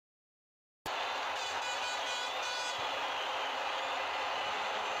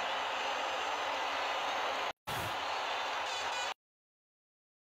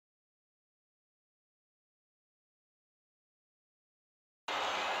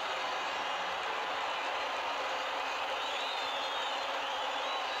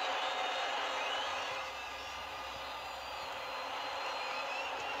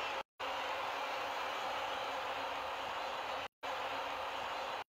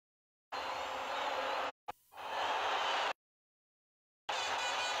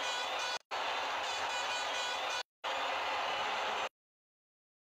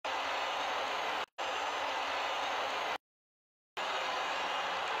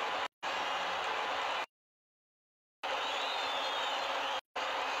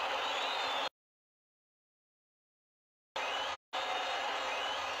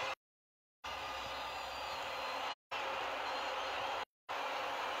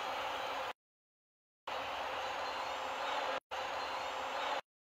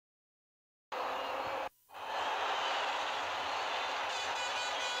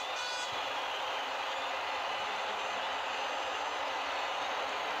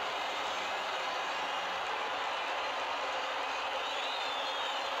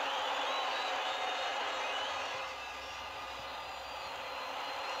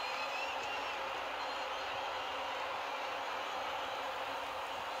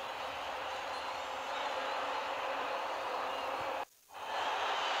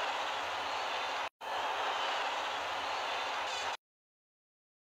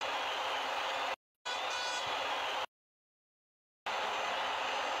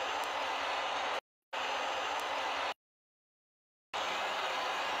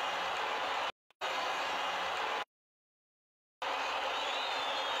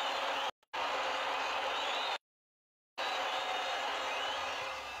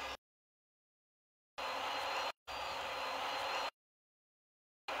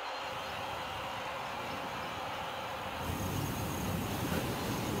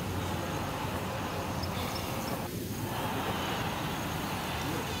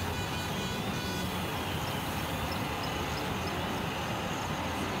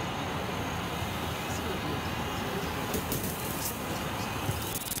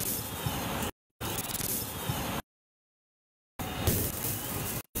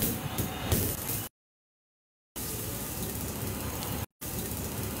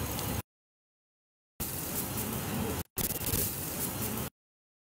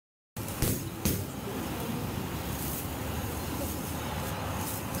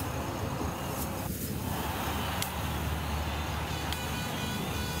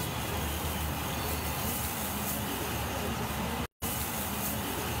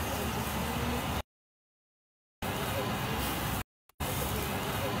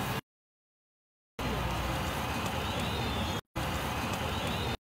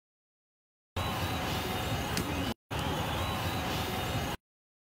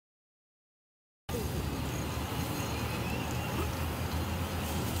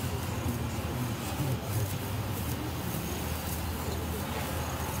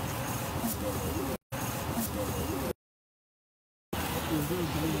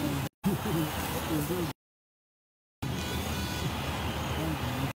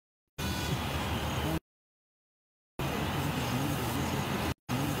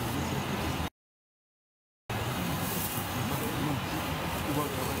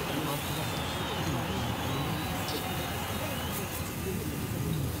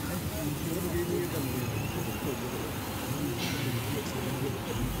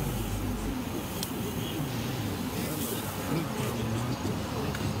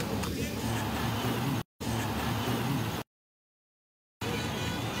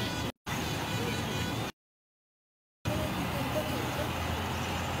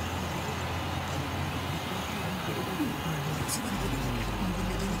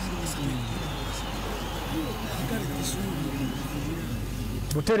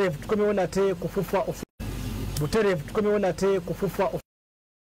 Buterevu tukomewo nate ku FUFA Buterevu tukomewo nate ku FUFA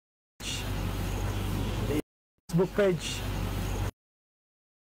Facebook page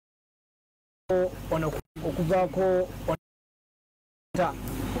ono okuvaako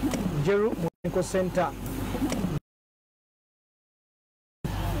Njeru Technical Center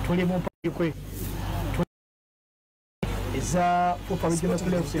tuli mu mpakikwe eza FUFA Regional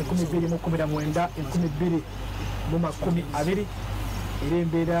Playoffs 2019 2020 era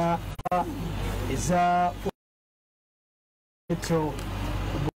embeera eza metro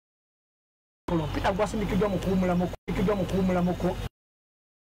mpita gwasindikidwa mu kuwumulamuko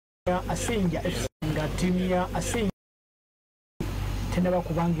Asingya nga ttiimu ya Asingya tenaba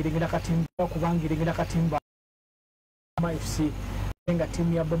kubangirengera katimba Booma FC nga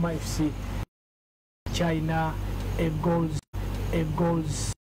ttiimu ya Booma FC China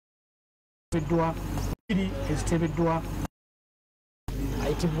goals bedwa biri ezitebeddwa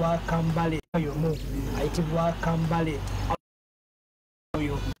ayitibwa Kambale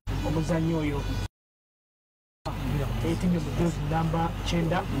oyo omuzannyi oyo eyitimye mu jezi namba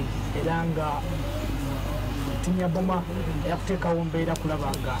 9 era nga ttiimu ya Booma yakuteekawo mbeera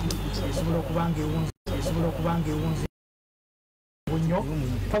kulaba nga esobola okuba nga ewunzi nnyo.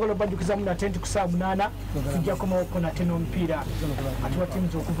 Twagala obajjukizamu nate nti ku ssaawa 8 tujja kukomako nate n'omupiira atuwa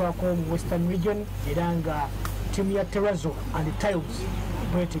ttiimu okuvaako mu Western Region era nga ttiimu ya Terrazzo and Tiles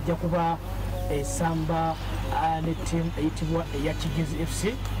bwete ejja kuba esamba ne ttiimu eyitibwa eya Kigezi FC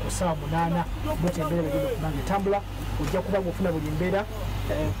ku ssaawa 8 bwete embeera bagenda okuba nga etambula ojja kuba ng'ofuna buli mbeera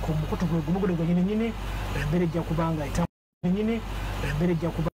ku mukutu gwe gumu gwe gwennyini embeera ejja kuba nga etambula nnyini embeera ejja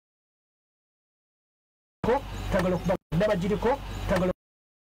kuba tagala okuba ndaba giriko tagala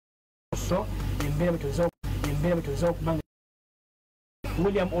so embeera betoza okuba nga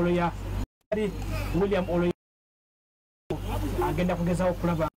William Oloya agenda kugezaho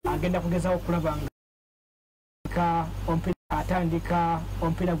kulaba nga atandika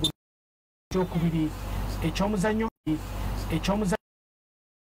omupiira guno ekyokubiri ekyomuzannyo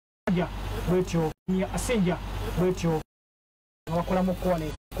bwetyo Asingya bwetyo bakolamu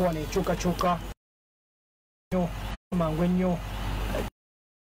kowana ekyukakyuka mangu ennyo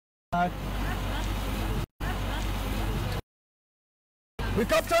we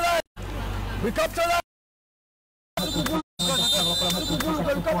capture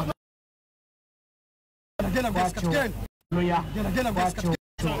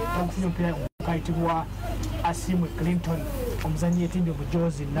kayitibwa Asimwe Clinton omuzannyi yeetimbye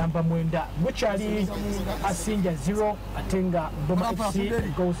bujozi namba 9 bukyali Asingya 0 ate nga Booma FC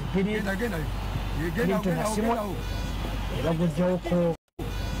goals 2 Clinton Asimwe ebagujjawoko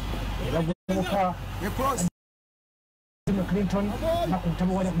Asimwe Clinton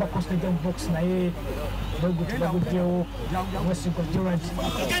nakutabo wali kuba costa jam box naye bagujjewo Wesigo Gerard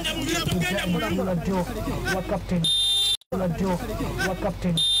wa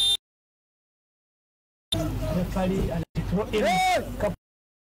captain refali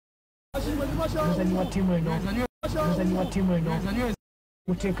muzannyi wa ttiimu eno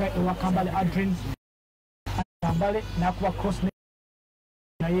kuteeka ewa Kambale Adrian Kambale n'akuba cross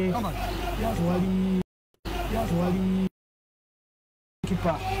naye tewali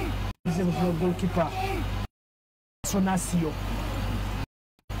kipa goalkeeper Sonasio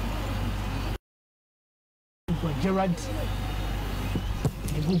Gerard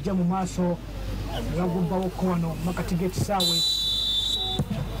negujja mu maaso negagubbawo wano makati g'ekisaawe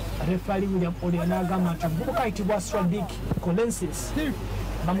refali William Oloya n'agamba nti omuvubuka ayitibwa Swadik Colensis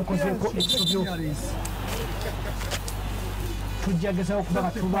bamukozeeko ekisobyo tujja gezaho okuba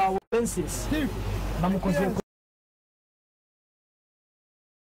nga tubaawo Colensis bamukozeeko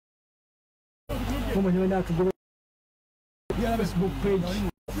mumwenyewe naatugobe Facebook page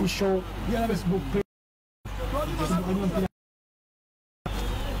official Facebook page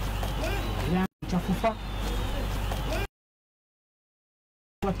FUFA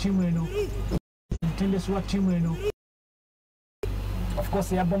team eno mutendesi wa team eno of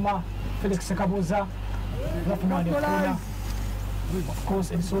course ya Booma Felix Kabuza bafuna ne corner of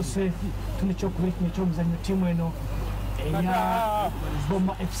course ensose tunichokuleka n'ekyomuzanyo team eno ya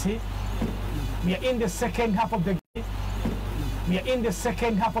Booma FC. We are in the second half of the game.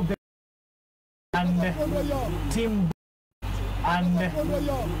 And team and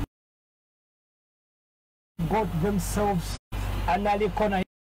got themselves an early corner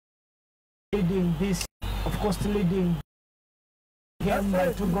leading this, of course, leading game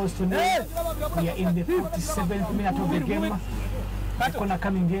by 2 goals to 0. We are in the 57th minute of the game. The corner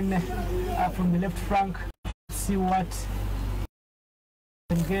coming in from the left flank. See what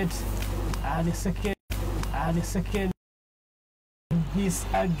we can get. The second in this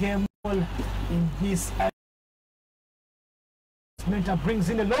game in this Mentor brings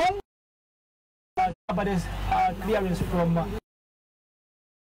in a long clearance from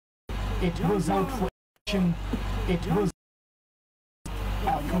it goes out for action. It goes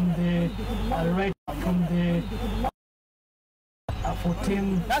from the right from the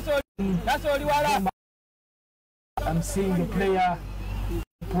 14. That's all you are. I'm seeing the player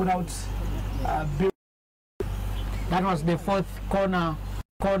put out that was the 4th corner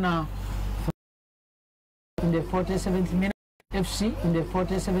in the 47th minute. FC in the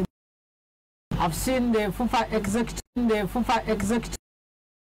 47th. I've seen the FUFA executive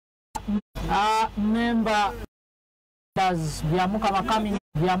member does Byamuka coming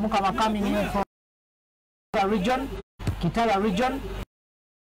in from Kitara region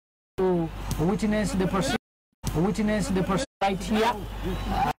to witness the process right here.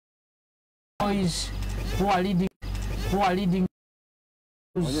 Boys who are leading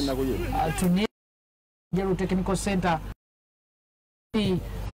to Njeru Technical Center, see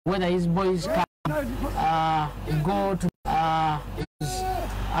whether his boys can go to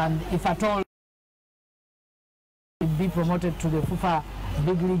and if at all be promoted to the FUFA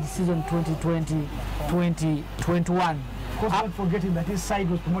Big League season 2020-2021. Not forgetting that his side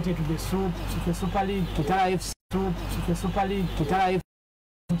was promoted to the Super League, Kitara FC, the Super League, Kitara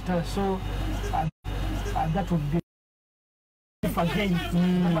FC. So that would be if again.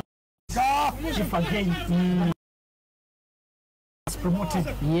 Promoted,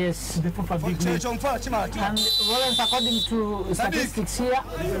 yes, the FUFA Big League. And Rollins, according to statistics here,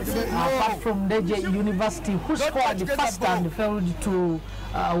 apart from Deje University, who scored first and failed to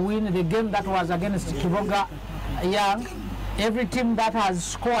win the game that was against Kiboga Young, every team that has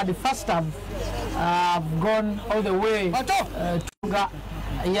scored first have gone all the way to Kiboga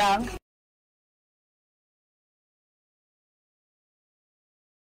Young.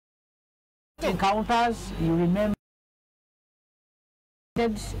 Encounters, you remember.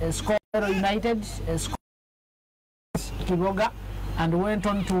 United scored Kiboga and went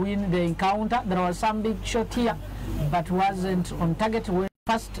on to win the encounter. There was some big shot here, but wasn't on target. Went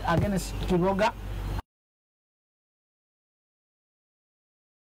first against Kiboga.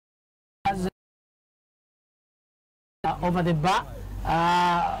 Over the bar.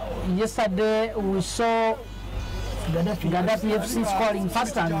 Yesterday we saw Gaddafi FC scoring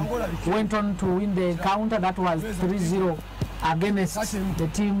first and went on to win the encounter. That was 3-0 against the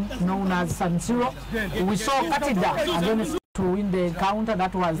team known as San Siro. We saw Katida against to win the encounter.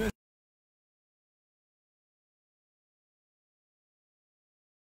 That was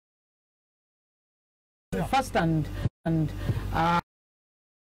first and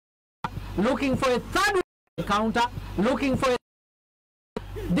looking for a third encounter. Looking for a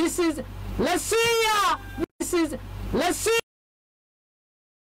this is Lesia. This is Lesia.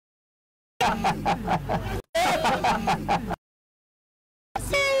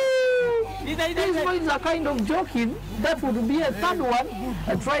 These boys are kind of joking. That would be a third one,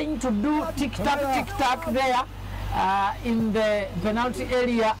 trying to do tick-tack there in the penalty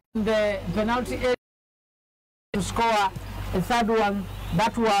area. To score a third one.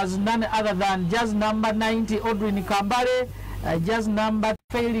 That was none other than just number 90, Audrey Kambare, just number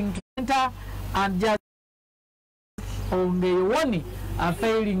failing to enter, and just on the one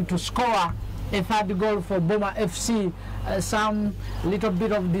failing to score a third goal for Booma FC. Some little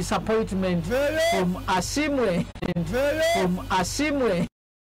bit of disappointment from Asimwe.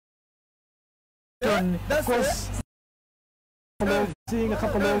 Of course, seeing a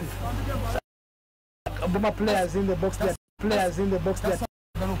couple of Booma players in the box there.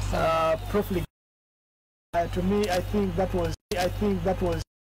 Properly. To me, I think that was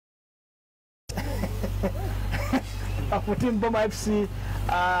for Team Booma FC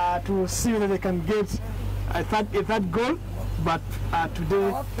to see whether they can get a third goal, but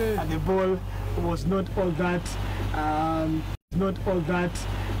today the ball was not all that not all that.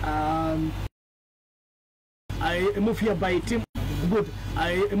 I move here by team. Good.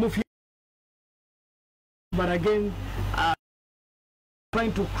 I move here. But again,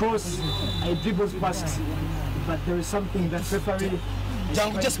 trying to cross, I dribbles past. But there is something that referee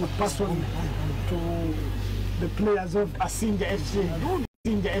just would pass on to the players of Asingya FC.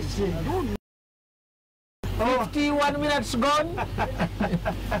 Asingya FC. 51 minutes gone.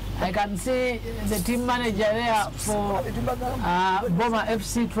 I can see the team manager there for Booma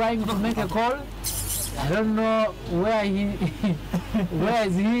FC trying to make a call. I don't know where where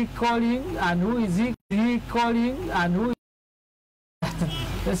is he calling and who is he calling and who.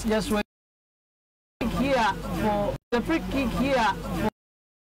 Let's just wait here for the free kick here for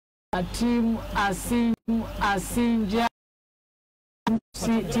a team Asingya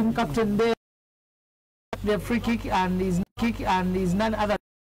team captain there. The free kick and is none other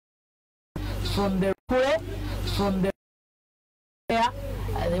from the play from the player.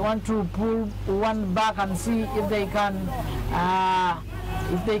 They want to pull one back and see if they can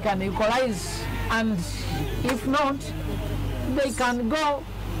equalize, and if not, they can go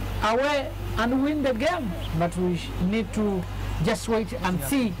away and win the game. But we need to just wait and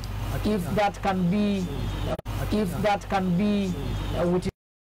see if that can be which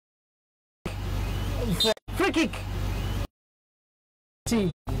free kick.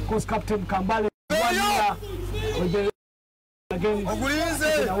 See, course Captain Kambale with the again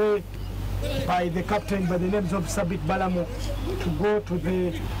taken away by the captain by the names of Sabit Balamo to go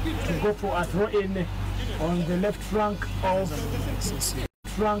for a throw in on the left flank of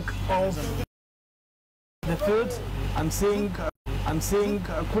the field. I'm seeing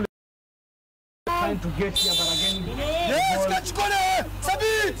trying to get here, but again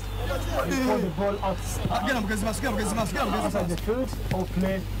the ball outside the field of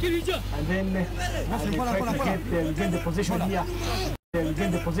play, and then they try to get the position here.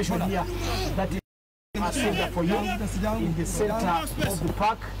 That is Asingya for you in the center of the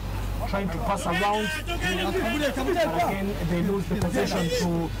park, trying to pass around, and again they lose the possession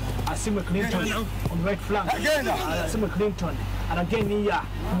to Asingya Clinton on right flank. Asingya Clinton, and again here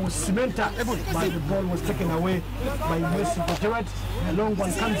Musimenta, but the ball was taken away by Messi Gerard. The long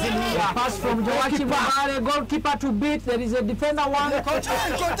one comes in here. Pass from Joachi Bahare, goalkeeper to beat. There is a defender one.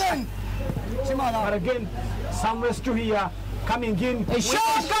 But again, some rescue here coming in. A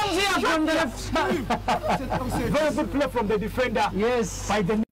shot comes here from the left side. Very good play from the defender. Yes. By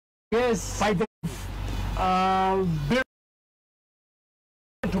the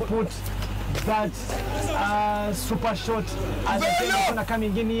to put that super shot, and again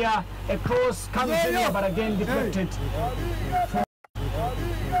coming in here. A cross comes in here, but again deflected.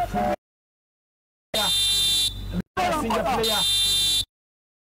 Player.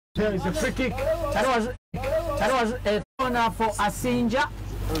 There is a free kick. That was a corner for Asingya.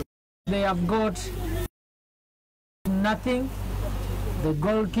 They have got nothing. The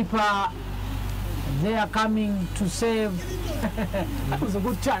goalkeeper, they are coming to save. That was a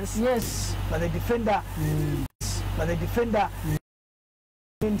good chance. Yes, but the defender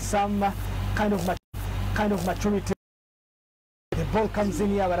in some kind of maturity. The ball comes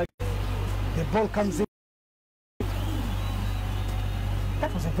in here, but the ball comes in.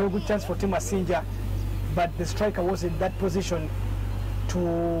 That was a very good chance for Team Asingya, but the striker was in that position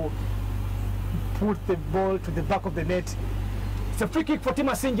to put the ball to the back of the net. It's a free kick for Team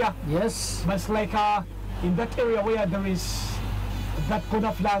Asingya. Yes, but it's like in that area where there is that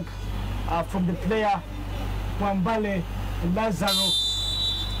corner flag from the player Mwambale Lazaro.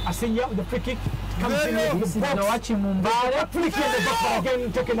 Asingya with the free kick comes in with the box. Joachi Mumbale. Free kick in the box, but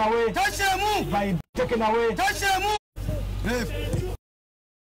again taken away.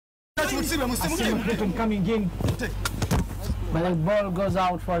 Asingya Clinton coming in. But the ball goes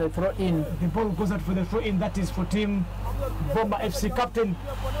out for the throw-in. The ball goes out for the throw-in. That is for Team Booma FC captain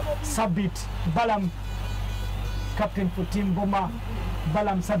Sabit Balam. Captain for Team Booma,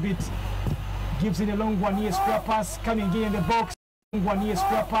 Balam Sabit, gives in a long one here, square pass coming in the box. One here,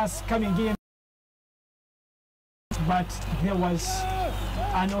 square pass coming in. But there was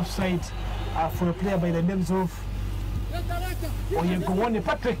an offside for a player by the names of Oyegowone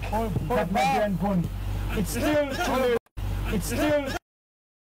Patrick, that Nigerian born. It's still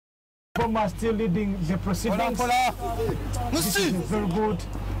Booma still leading the proceedings. This is very good.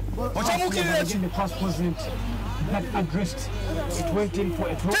 The pass wasn't that addressed. It went in for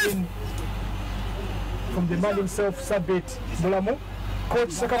a throw-in from the man himself, Sabit Bulamo. Coach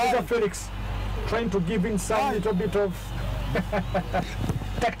Sakamuza Felix trying to give in some little bit of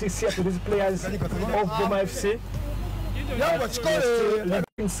tactics here to these players of Booma FC.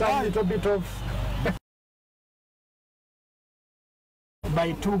 Still some little bit of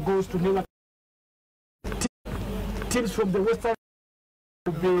by 2 goals to nil. Teams from the Western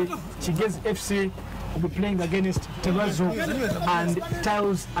will be Chigezi FC will be playing against Terrazzo and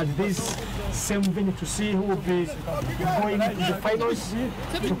Tiles at this same venue to see who will be going to the finals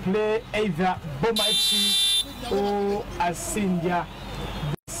to play either Booma FC or Asingya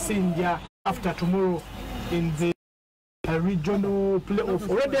after tomorrow in the regional playoff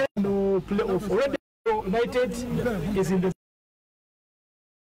already. United is in the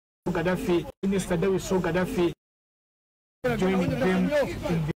Gaddafi. Yesterday we saw Gaddafi joining them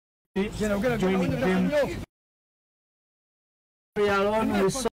in the Arialon, we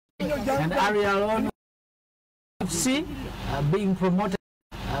saw and Arialon FC being promoted.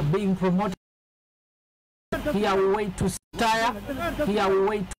 Here we wait to retire. Here we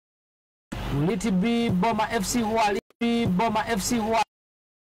wait. Will it be Booma FC who are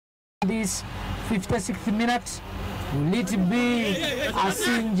this 56th minute? Will it be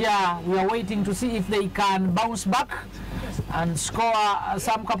Asingya? We are waiting to see if they can bounce back and score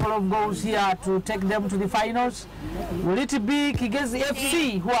some couple of goals here to take them to the finals. Will it be Chigezi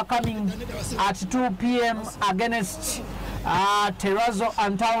FC who are coming at 2 p.m. against Terrazzo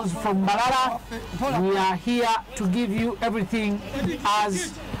and Towns from Balala? We are here to give you everything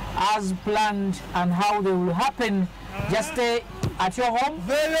as planned and how they will happen. Just stay at your home,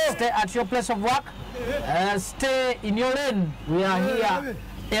 stay at your place of work, stay in your lane. We are here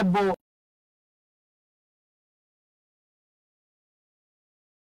able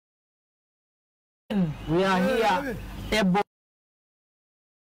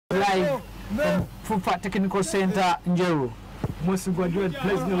live from FUFA Technical Center in Jeru. Most graduate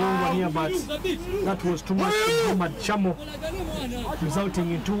plays no longer here, but that was too much to Muhammad Chamo,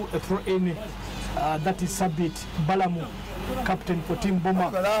 resulting into a throw-in. That is Sabit Balamu, captain for Team Booma,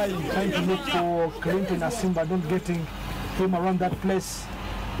 trying to look for Clinton Asimba, not getting him around that place.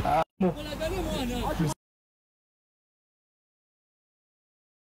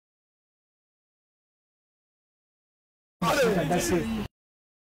 That's it.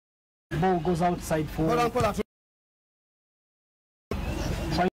 Ball goes outside for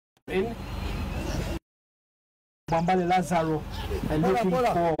in Bambale Lazaro looking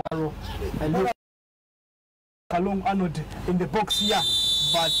for Kalung Arnold in the box here,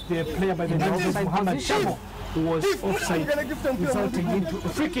 but the player by the name of Muhammad Chamo was offside, resulting into a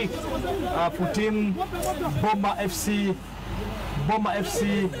free kick for Team Booma FC. Booma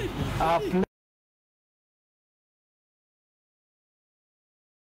FC play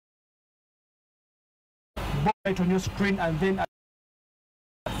right on your screen, and then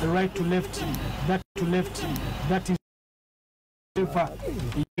the right to left, that to left, that is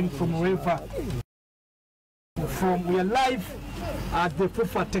from River. We are live at the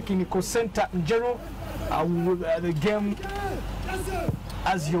FUFA Technical Center in Jeru. The game,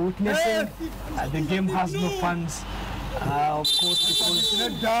 as you're witnessing, the game has no fans, of course, because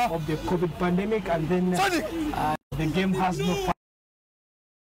of the COVID pandemic, and then the game has no fans.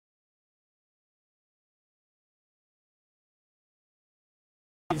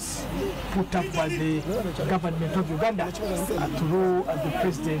 Put up by the government of Uganda through the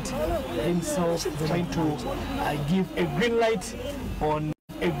president himself, trying to give a green light on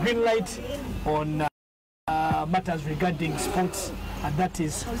matters regarding sports, and that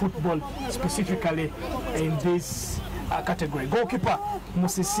is football specifically in this category. Goalkeeper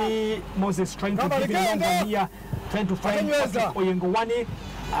Musisi Moses trying to give it a long one here, trying to find Patrick Oyengowani.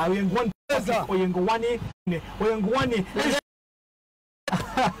 Oyengowani.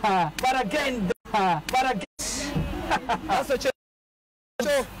 But again,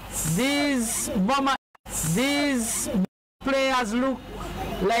 these players look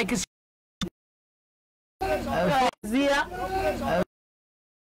like here.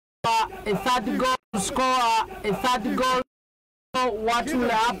 A third goal to score, a third goal. What will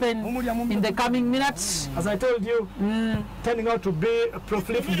happen in the coming minutes? As I told you, turning out to be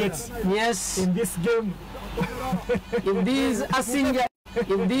profligates. Yes, in this game. If these Asingya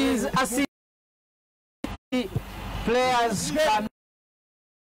players can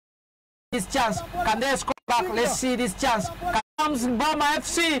this chance, can they score back? Let's see this chance. Comes Booma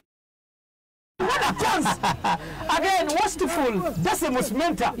FC. What a chance! Again, wasteful. That's the most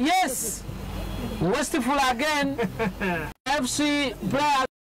mental. Yes, wasteful again. FC players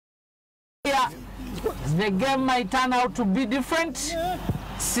here. The game might turn out to be different,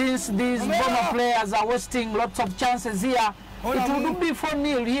 since these Booma players are wasting lots of chances here. It would be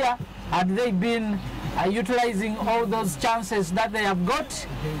 4-0 here had they been utilizing all those chances that they have got.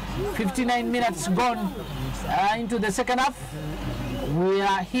 59 minutes gone into the second half. We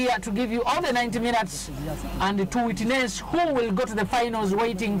are here to give you all the 90 minutes and to witness who will go to the finals,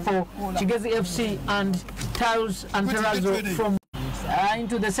 waiting for Kigezi FC and Tiles and Terrazzo from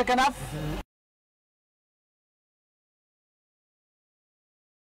into the second half.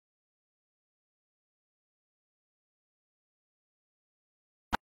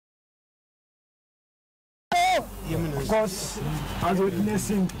 Of course, as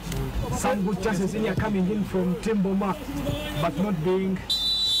witnessing some good chances in here coming in from Team Booma, but not being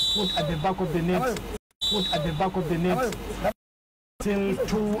put at the back of the net. Put at the back of the net. Till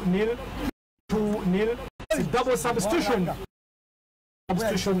 2-0. 2-0. It's a double substitution.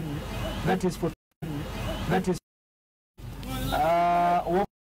 Substitution. That is for. That is.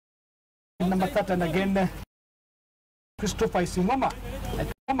 Number 30, and again, Christopher Asingya.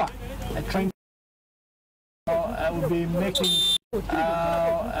 Trying. I will be making.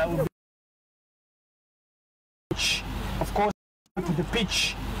 I will be, of course, to the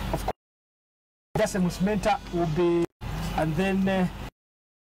pitch. Of course, that's a Musmenta will be, and then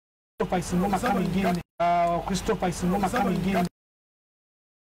Christopher Asingya coming in. Christopher Asingya coming in.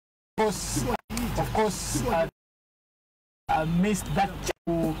 Of course, I missed that.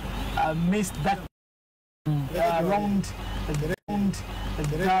 I missed that round,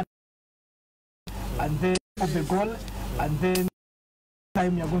 that, and then of the goal, and then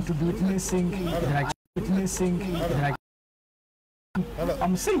time you're going to be witnessing.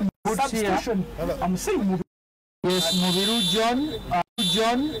 I'm saying substitution. I'm saying yes, Mubiru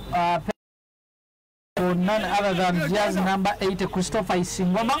John, for none other than Jazz number 8, Christopher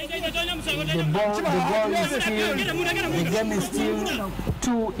Asingya. The ball is still, the game is still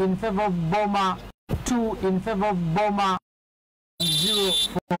 2 in favor of Booma, 2 in favor of Booma, 0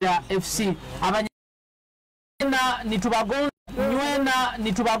 for the FC. Nywena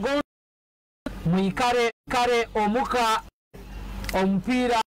nitubagonza mwikare kare omuka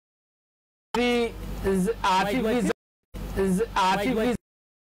ompira ativiza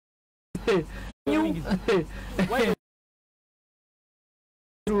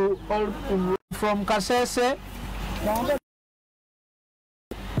from Kasese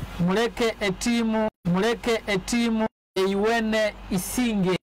muleke etimu eiwene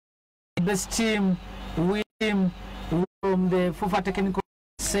isinge best team with him from the FUFA Technical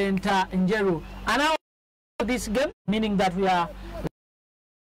Center in Jeru. And now this game, meaning that we are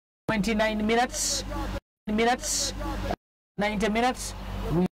 29 minutes, 90 minutes.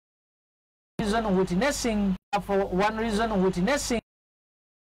 We witnessing for one reason, witnessing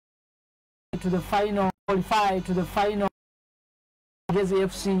to the final, qualify to the final Kigezi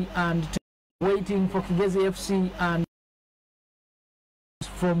FC, and waiting for Kigezi FC and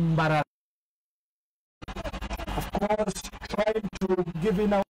from Barara. Of course, trying to give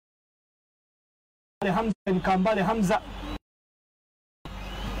in our Hamza and Kambale Hamza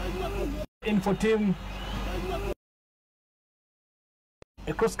in for team.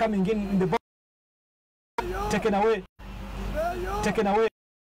 A cross coming in the box, taken away.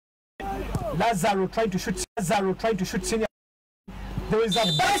 Lazaro trying to shoot. Senior. There is a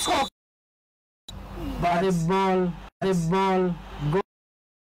bicycle. But the ball goal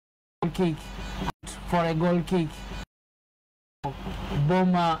kick. For a goal kick,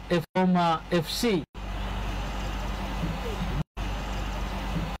 Booma FC.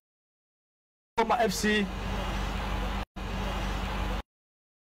 Booma FC.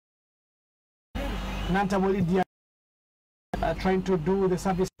 Nanta Bolidia trying to do the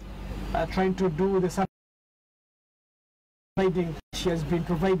service. She has been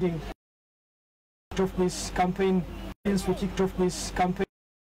providing of this campaign since we kicked off this campaign.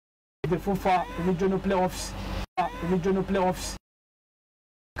 The FUFA regional playoffs.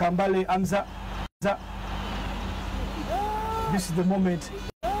 Kambale Hamza. This is the moment.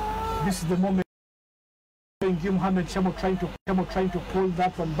 Mohamed Shamo trying to pull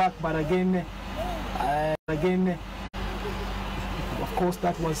that one back, but again, of course,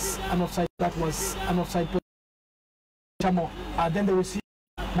 that was an offside. Shamo. Then the receiver,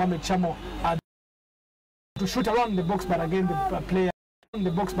 Mohamed Shamo, to shoot around the box, but again the player. In the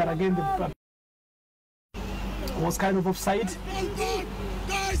box, but again the was kind of offside.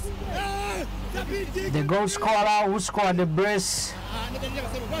 The goal scorer who scored the brace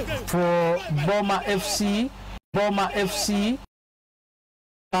for Booma FC.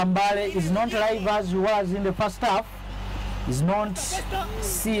 Kambale is not live as he was in the first half. Is not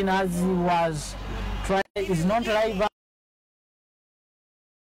seen as he was trying. Is not live.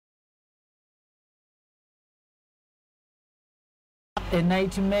 A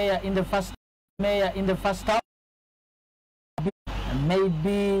nightmare in the first half.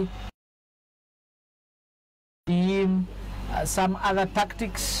 Maybe him some other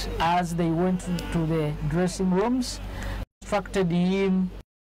tactics as they went to the dressing rooms, instructed him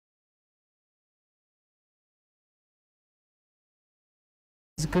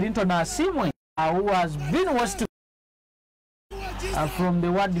Clinton Asimwe, who has been wasted from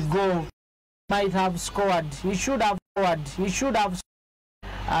the word go, might have scored. He should have scored. He should have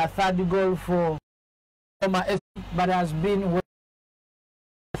a third goal for Booma FC, but has been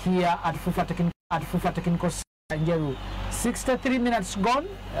here at FUFA Technical Center. 63 minutes gone.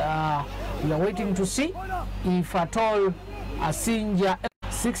 We are waiting to see if at all Asingya.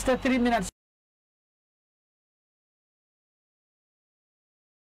 63 minutes.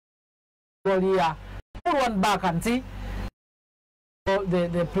 Here, pull one back and see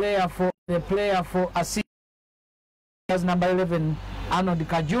the player for Asingya, number 11, Arnold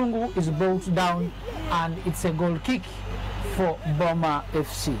Kajungu, is brought down, and it's a goal kick for Booma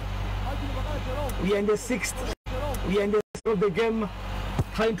FC. We are in the 6th. We are in the 6th of the game,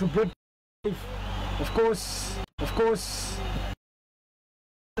 trying to break. Of course.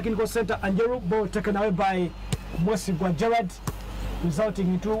 Technical Center and Jeru, ball taken away by Mosigwa Gerard,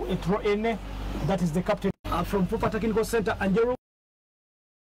 resulting into a throw-in. That is the captain from FUFA Technical Center and Jeru.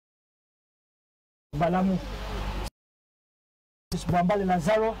 Balamu. Bambale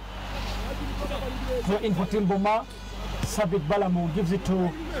Lazaro. Throw-in for Team Booma. Sabit Balamu gives it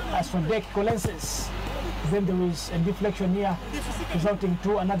to Aswandek Colenses. Then there is a deflection here, resulting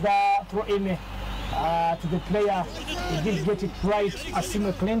to another throw-in to the player. He did get it right,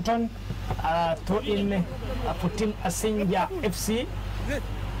 Asingya Clinton. Throw-in for Team Asingya FC.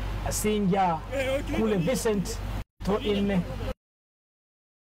 Asingya Kule Vincent. Throw-in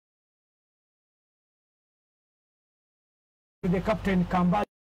to the captain Kambali.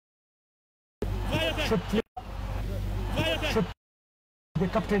 The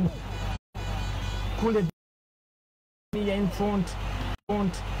captain Kule in front.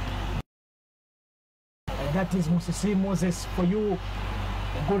 That is Musisi Moses for you,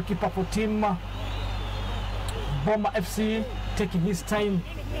 goalkeeper for Team Booma FC, taking his time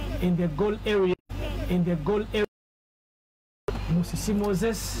in the goal area. Musisi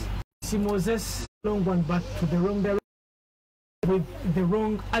Moses, long one back to the wrong direction with the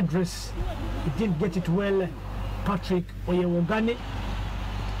wrong address. He didn't get it well. Patrick Oyewogane,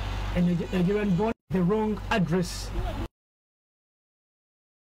 a Nigerian born, the wrong address.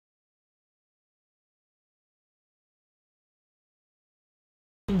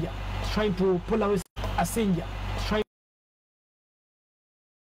 Trying to pull away Asingya.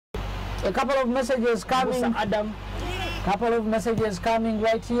 A couple of messages coming. Adam. Couple of messages coming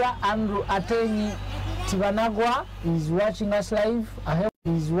right here. Andrew Atenyi Tibanagwa is watching us live.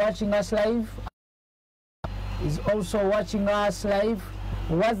 Is also watching us live.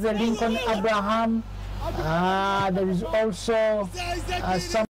 What's the Lincoln Abraham? There is also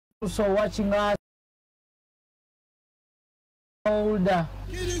some also watching us.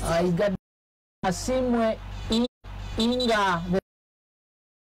 I got Asimwe Inga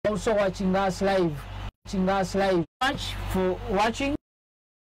also watching us live. Much for watching.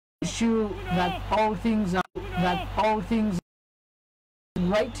 Wish you that all things are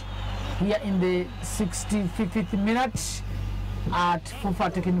right here in the 65th minute at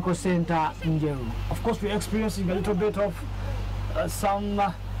FUFA Technical Center in Jeru. Of course, we're experiencing a little bit of some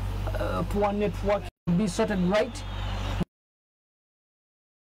poor network. Be sorted right.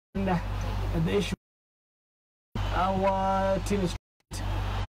 And the issue, our team is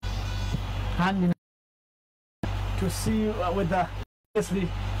handing to see whether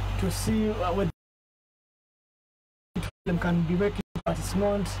them can be working, but it's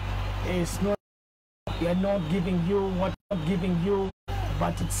not. We are not giving you what we're not giving you,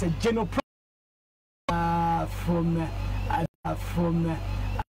 but it's a general problem from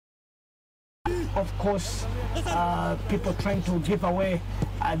of course, people trying to give away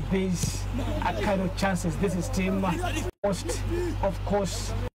these kind of chances. This is team most, of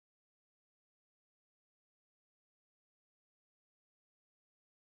course.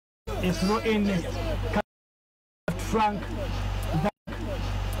 A throw in Frank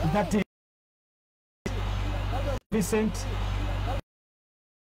that is Vincent.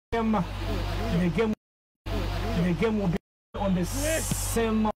 The game will be on the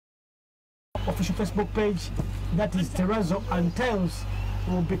same official Facebook page. That is Terrazzo and Tails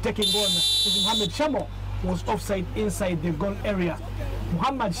will be taking on Muhammad Shamo was offside inside the goal area.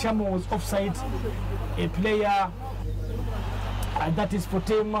 Muhammad Shamo was offside, a player that is for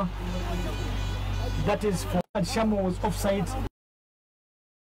team. That is for Shamo was offside.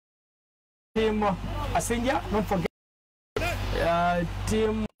 Team Asingya, don't forget.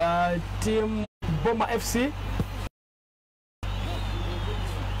 Team Booma FC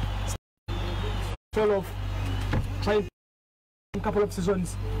of trying a couple of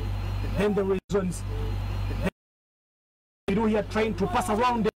seasons, then the reasons we do here trying to pass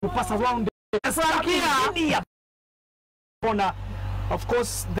around corner. Of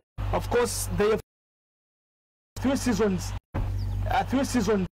course they have 3 seasons that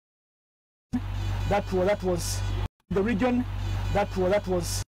was the region that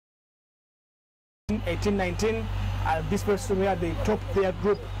was 18-19, and this person where they topped their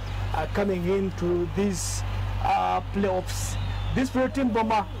group coming into these playoffs. This team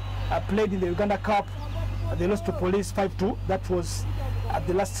Booma played in the Uganda Cup. They lost to Police 5-2. That was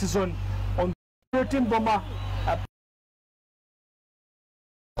the last season. On the team Booma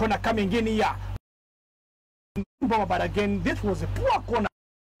corner coming in here. Booma, but again, this was a poor corner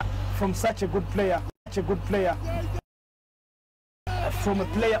from such a good player. From a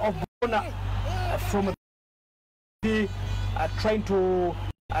player of Booma, from a trying to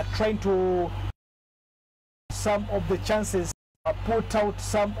some of the chances, put out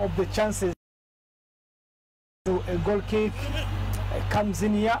some of the chances to a goal kick. Comes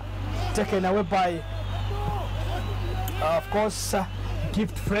in here, taken away by of course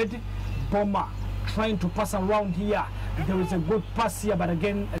Gift Fred. Booma trying to pass around here. There is a good pass here, but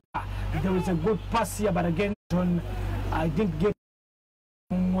again I didn't get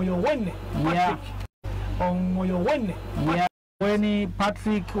Moyowene. Yeah. Moyowene. Yeah. When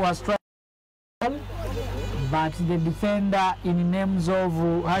Patrick was trying, but the defender in names of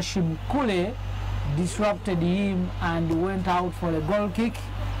Hashim Kule disrupted him and went out for a goal kick.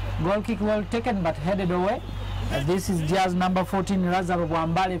 Goal kick well taken but headed away. This is Jazz number 14, Lazaro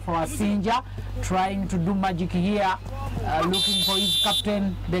Bwambale for Asingya, trying to do magic here, looking for his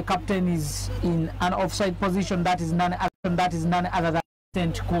captain. The captain is in an offside position. That is none other than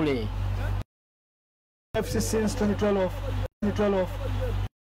Saint Kule. FC since 2012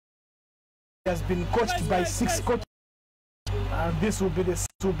 has been coached by 6 coaches. This will be the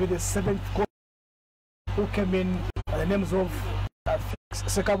 7th coach who came in by the names of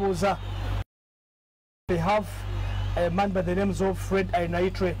Sekabuza. They have a man by the names of Fred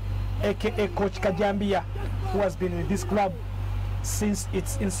Ainaitre, aka Coach Kajambia, who has been with this club since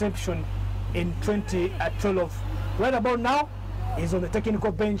its inception in 2012. Right about now, he's on the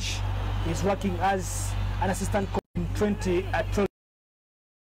technical bench. He's working as an assistant coach in 2012.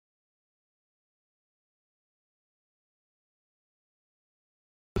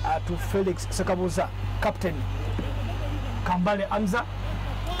 To Felix Sekabuza, captain. Kambale Amza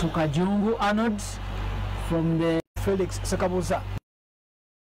to Kajungu Arnold from the Felix Sekabuza.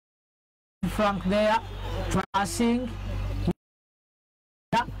 Frank there, passing.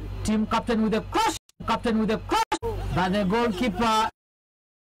 Team captain with a cross, but the goalkeeper,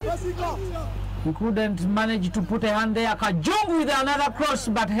 he couldn't manage to put a hand there. Kajungu with another cross,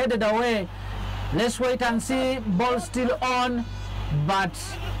 but headed away. Let's wait and see. Ball still on, but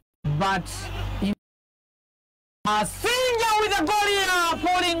Asingya with a goal here,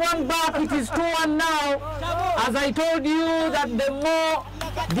 pulling one back. It is 2-1 now. As I told you that the more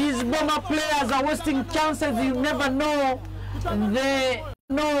these Booma players are wasting chances, you never know. The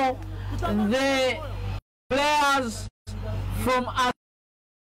players from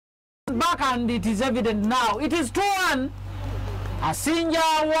back, and it is evident now. It is 2-1.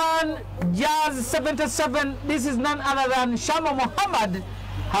 Asingya 1, Jazz 77. This is none other than Shama Muhammad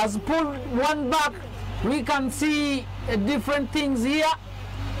has pulled one back. We can see different things here.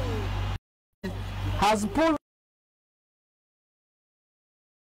 Has pulled.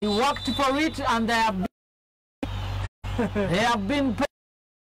 He worked for it, and they have been.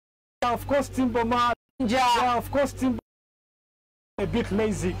 Of course, Team Booma. Yeah, of course, Team Booma a bit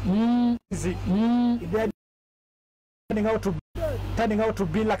lazy. They're turning out to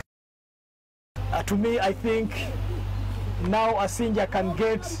be like. To me, I think now Asingya can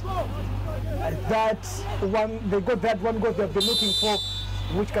get that one. They got that one goal they've been looking for,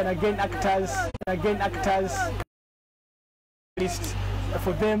 which can again act as list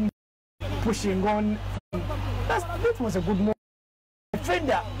for them pushing on. That was a good move.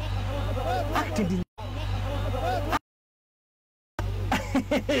 Defender acted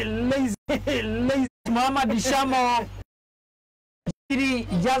in lazy. Muhammad Shamo,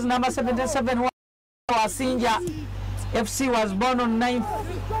 Jazz number 77. Asingya FC was born on 9th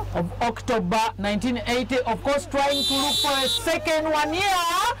of October 1980. Of course, trying to look for a second one here.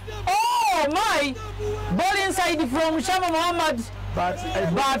 Oh my! Ball inside from Shama Muhammad, but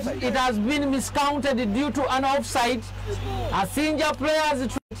it has been miscounted due to an offside. Asingya players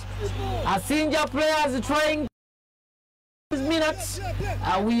trying minutes.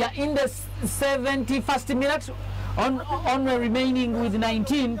 We are in the 71st minute only remaining with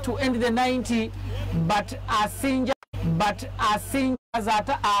 19 to end the 90, but Asingya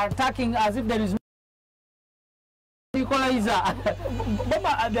are attacking as if there is no equalizer.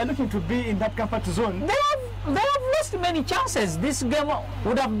 Booma, they're looking to be in that comfort zone. They have lost many chances. This game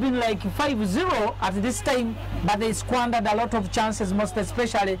would have been like 5-0 at this time, but they squandered a lot of chances, most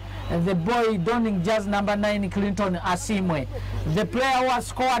especially the boy donning jazz number 9, Clinton Asimwe. The player who has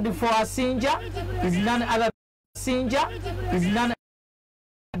scored for Asingya is none other than Asingya, is none other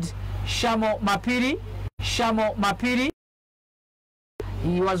than Shamo Mapiri.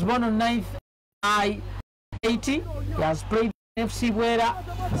 He was born on 9th July 80. He has played FC Wera,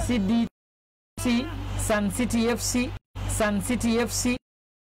 CDC, Sun City FC,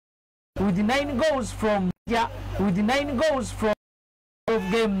 with 9 goals from 12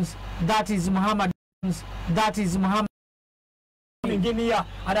 games. That is Muhammad. Coming in here,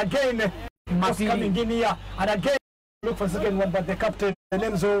 and again, coming in here, and again, look for the second one, but the captain, the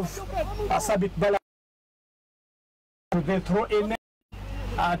names of Sabit Bala, to the throw in,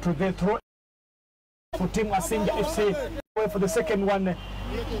 for Team Asingya FC, for the second one.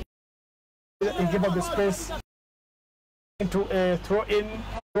 He gave up the space into a throw in.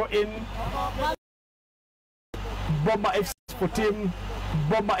 Booma FC for Team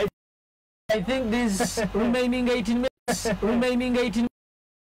Booma FC. I think this remaining 18 minutes.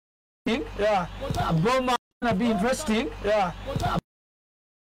 Yeah. Booma gonna be interesting. Yeah.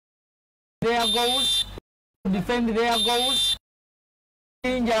 Their goals, defend their goals.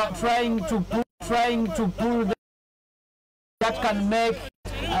 India trying to pull that can make.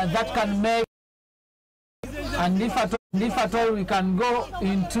 And if at all we can go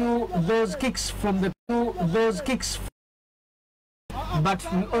into those kicks but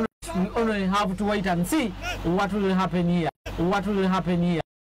we only have to wait and see what will happen here.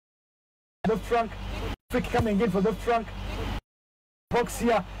 The Frank, Frick coming in for the Frank. Box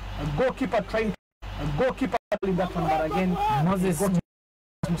here, a goalkeeper trying, in that one, but again, Moses,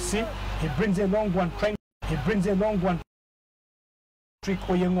 see, he brings a long one,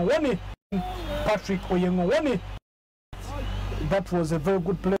 Patrick Oyengowoni. That was a very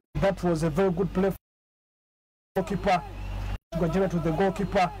good play. Goalkeeper, to the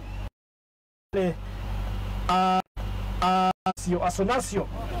goalkeeper. Asonasio.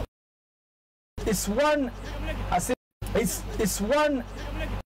 It's one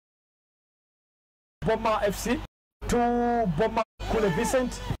Booma FC, 2 Booma Kule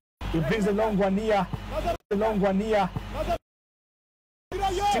Vincent. He brings a long one here.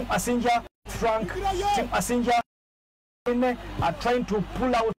 Team Asingya, Frank, Team Asingya are trying to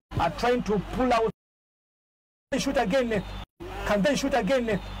pull out. They shoot again. Can they shoot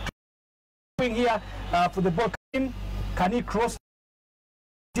again? Here for the ball. Can he cross?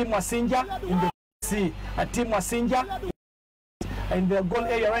 Team Asingya in the sea. Team Asingya in the goal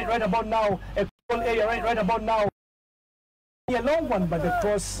area right about now. A goal area right about now. A long one, but the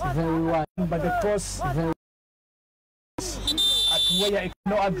cross very wide. At where it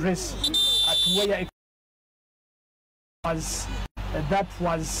no address. At where it was. That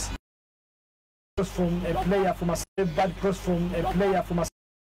was from a player from a bad cross from a player from a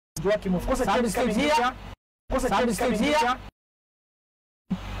working. Of course, a change coming here.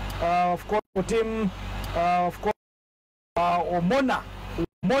 Of course, for Team, Omona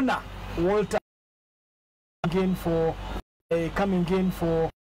Walter again for coming in for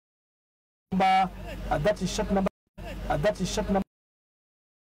number. That is shot number.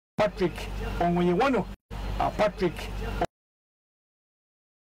 Patrick Onweyewano. Patrick.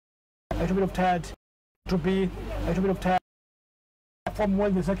 A little bit of tired. Perform well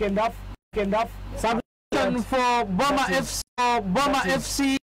in the second half. Substitution for Booma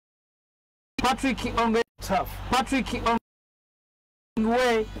FC. Patrick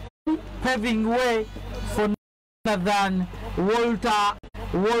Onwey paving way for none than Walter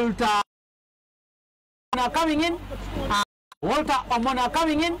coming in. Walter Omona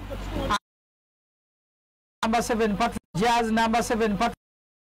coming in. Number 7 Patrick Jazz. Number 7 Patrick.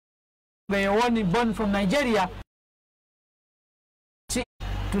 They only born from Nigeria. To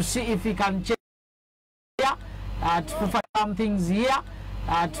see if he can change here at FUFA some things here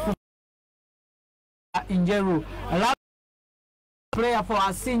at FUFA in Jeru. A lot of player for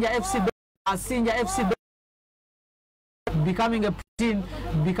Asingya FC becoming a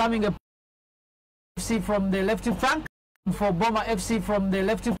FC from the left flank, for Booma FC from the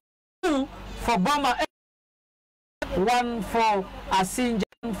left flank, 2 for Booma FC, 1 for Asingya,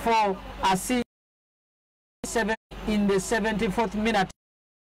 7 in the 74th minute.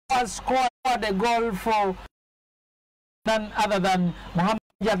 Scored a goal for none other than Muhammad.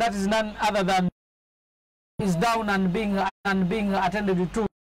 That is none other than is down and being attended to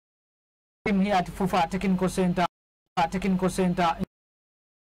him here at FUFA Technical Center.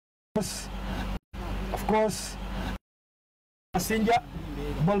 Of course, Asingya,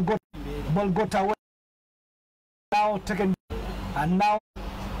 ball got away. Now taken, and now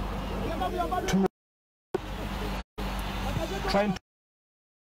to trying to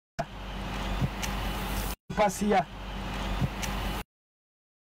pass here.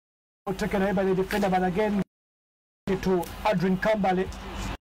 Taken away by the defender, but again to Adrian Kambale.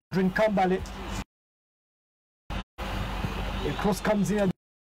 A cross comes in.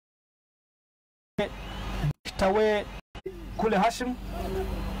 Away Kule Hashim.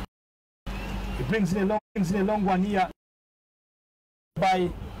 He brings in a long one here. By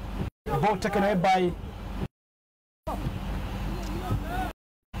ball taken away by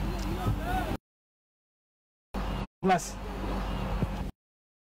Glass.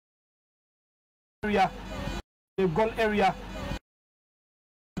 Area, the goal area.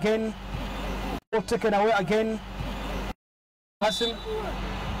 Again, ball taken away again. Hashim.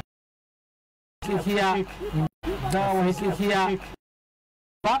 Here, now here,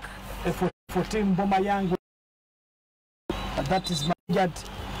 back for Team Booma Young. That is injured.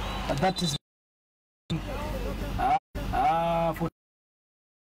 That is for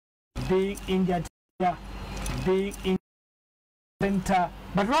being injured. Yeah, being in center.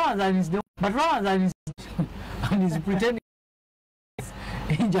 But Ramadan is and is pretending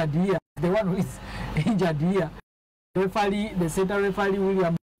injured here. The one who is injured here. Referee, the center referee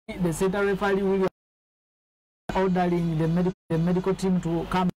William. The center referee will ordering the medical team to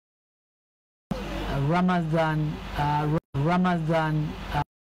come. Ramadan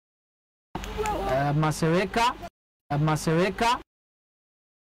Masereka.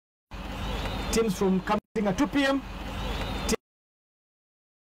 Teams from coming at 2 p.m.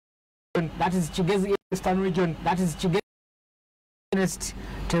 That is Kigezi Eastern Region. That is Kigezi against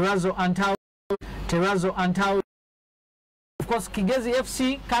Terrazzo and Tau. Of course, Kigezi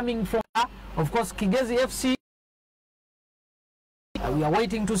FC coming from. Of course, Kigezi FC. We are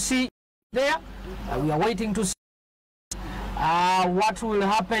waiting to see there. We are waiting to see what will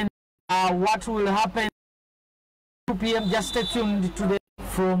happen. 2 p.m. Just stay tuned today.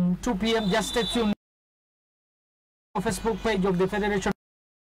 From 2 p.m. Just stay tuned. Facebook page of the Federation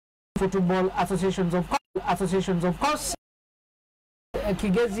of Football Associations of course.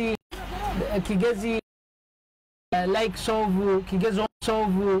 Kigezi. Like Sovu, Kigezi.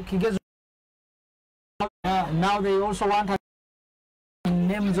 Now they also want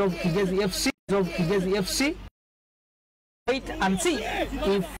names of Kigezi FC. Wait and see.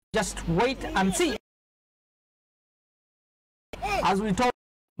 Just wait and see. As we told,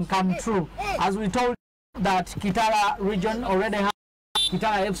 come true. As we told that Kitara region already has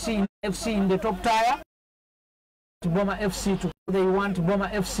Kitara FC in the top tier. Booma FC they want Booma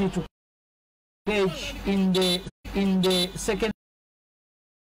FC to engage in the second.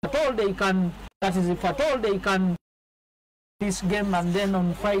 At all they can. That is, if at all they can this game, and then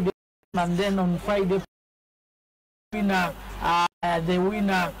on Friday, the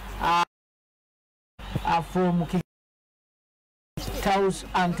winner from Taus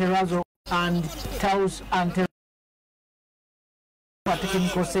and Terrazzo and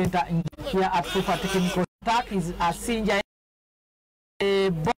Technical Center here at FUFA Technical Center is Asingya.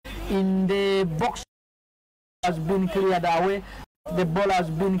 In the box has been cleared away. The ball has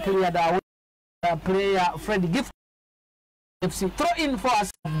been cleared away. Player Freddy Gift FC throw in for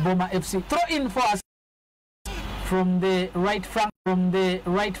us. Booma FC throw in for us from the right flank.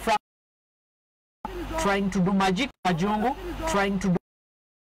 Trying to do magic. Majungu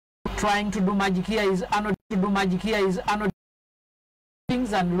trying to do magic here is Arnold.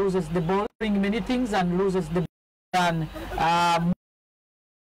 Things and loses the ball. Doing many things and loses the ball. And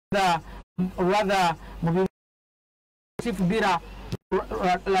rather Latif Bira.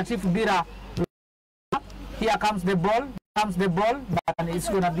 Here comes the ball, but it's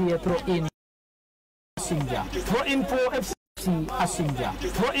going to be a throw in. Asingya. Throw in for FC Asingya.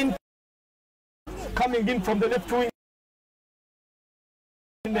 Throw in coming in from the left wing.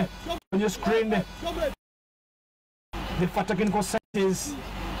 On your screen, the Fatakin is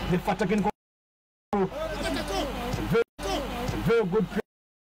the Fatakin. Very good play.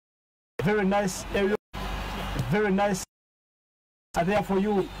 Very nice area. Very nice. There for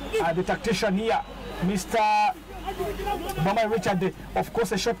you, the tactician here, Mr. Booma Richard. Of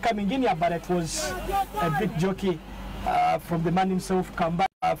course, a shot coming in here, but it was a bit jokey from the man himself.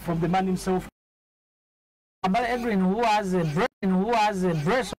 But Edwin, who has a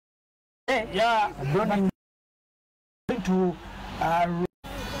brace, yeah, to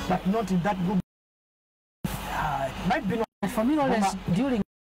but not in that good might be not. For me, honest, during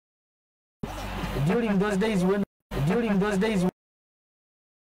those days when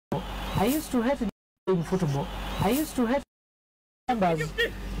I used to hate playing football. I used to hate numbers.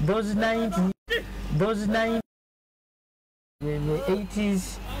 Those 90s, the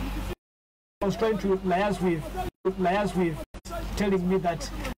 80s. I was trying to liaise with telling me that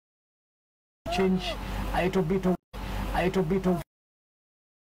change a little bit of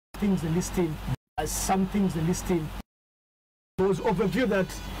things in this team. Some things in this team. There was overview that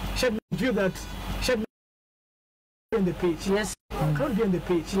should be on the page. Yes. Can't be on the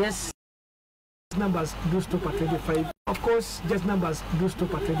page. Yes. Numbers do stop at 25. Of course, just numbers do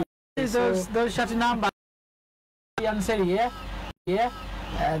stop at 25. Those short numbers. Yeah.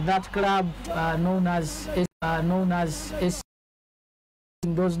 That club known as in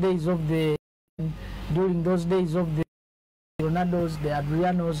those days of the Ronaldos, the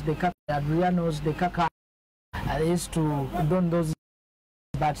Adrianos, the Kaká, they used to don those.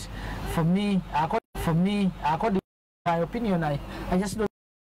 But for me, according to my opinion, I just don't.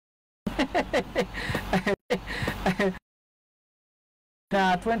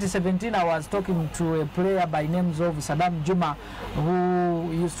 2017, I was talking to a player by names of Saddam Juma,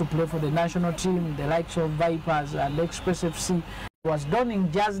 who used to play for the national team, the likes of Vipers and Express FC. He was donning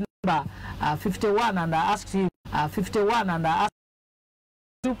jazz number 51, and I asked him 51, and I asked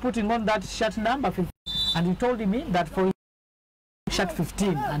him to putting on that shirt number 50, and he told me that for his shirt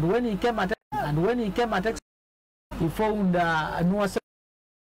 15. And when he came at he found a new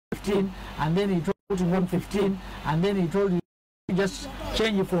 15, and then he told putting on 15, and then he told you just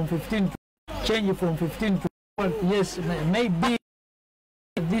change it from 15 to 1. Yes, maybe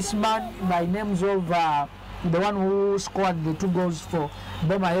this man by names of the one who scored the 2 goals for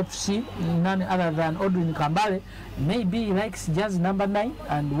Booma FC, none other than Odwin Kambale, maybe he likes just number 9,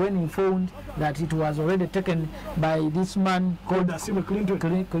 and when he found that it was already taken by this man called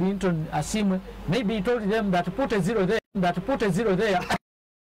Clinton Asimwe, maybe he told them that put a 0 there.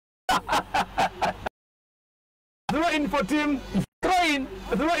 Throw in for team.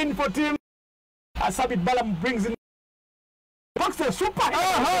 Sabit Balam brings in Boxer Super.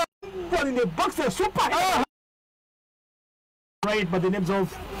 In the Boxer Super. Right, but the names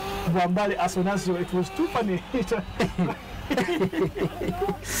of Bwambale Asonasio, it was too funny.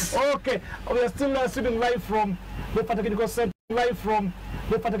 Okay, we are still streaming live from the Technical Center, live from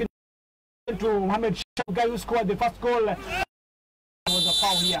the Technical Center to Mohamed Shah, guy who scored the first goal. There was a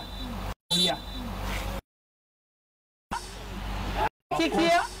foul here. Kick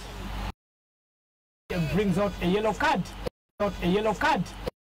here. It brings out a yellow card.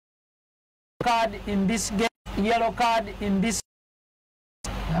 Card in this game. Yellow card in this.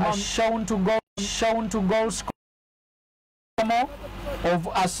 Shown to goal score of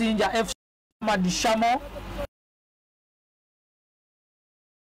Asingya FC Madishamo.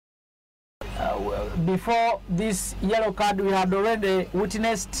 Before this yellow card, we had already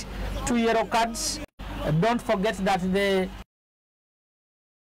witnessed 2 yellow cards. Don't forget that the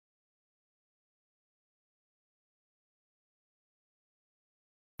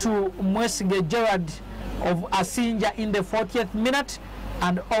to Mwesige Gerard of Asingya in the 40th minute,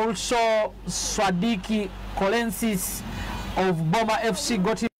 and also Swadiki Kolensis of Booma FC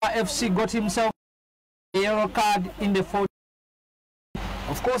got himself a yellow card in the 40th.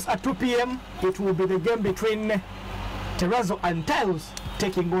 Of course, at 2 p.m. it will be the game between Terrazzo and Tiles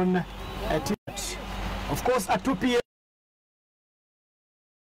taking on Tibet. Of course, at 2 p.m.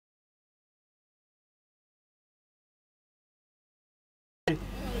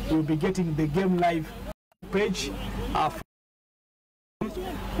 we'll be getting the game live page.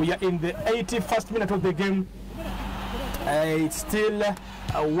 We are in the 81st minute of the game. It's still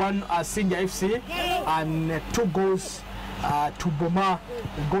 1 Asingya FC and 2 goals to Booma.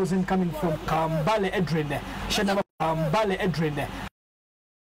 Goals incoming from Kambale Edrin. Kambale Edrin.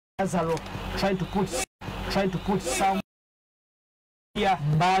 Lazaro trying to put some here.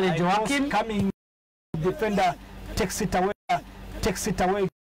 Mbale Joaquin coming. Defender takes it away.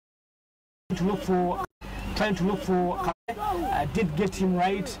 Trying to look for did get him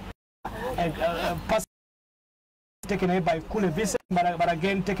right. Pass taken away by Kule Vincent, but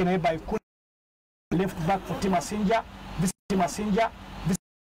again taken away by Kule. Left back for Team Asingya.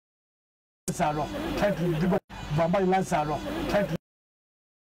 Lazaro trying to dribble Bambali Lazaro trying to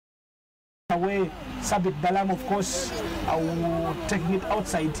away. Sabit Balam, of course, taking it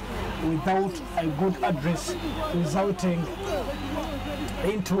outside without a good address, resulting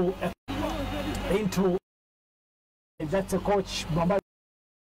into that's a coach Bambali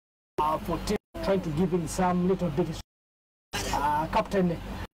for team trying to give him some little bit. Captain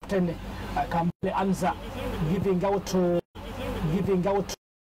Kambale Anza giving out,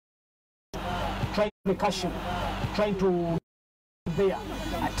 trying to cash him, trying to there,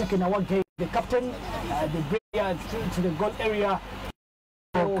 taking our game. The captain, the player to the goal area.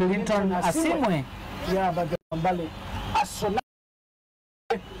 Clinton Asingya. Yeah, but the Mbale. So now,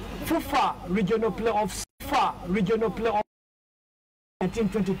 FUFA regional playoffs,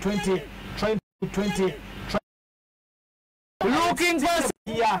 1920, trying to 20. Looking for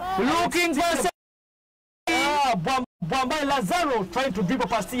Booma Lazaro trying to dribble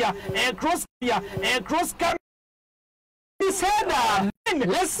past here, across this header.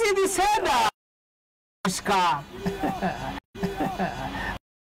 Let's see this header.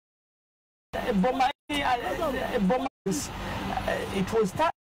 Booma, it was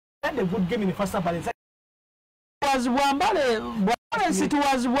a good game in the first half, but it was Wambale. It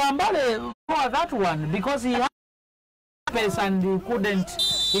was Wambale for that one because he had space and he couldn't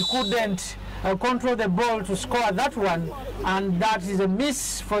control the ball to score that one, and that is a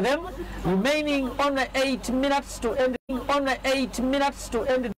miss for them. Remaining only 8 minutes to end.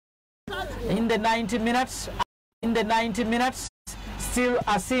 In the 90 minutes. Still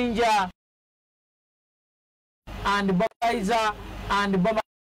Asingya and Booma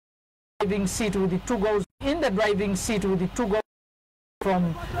driving seat with the 2 goals in the driving seat with the 2 goals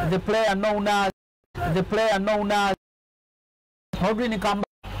from the player known as Hodwin Kambale.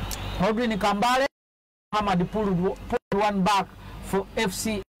 Hamad pulled one back for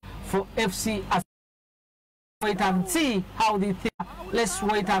FC. Wait and see how the thing. Let's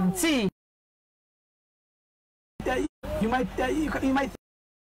wait and see. You might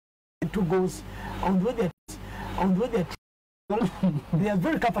 2 goals on the way they are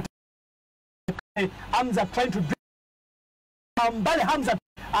very comfortable. Hamza trying to Kambale Hamza.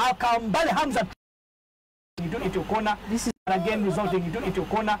 You do it your corner. This is again resulting. You do it your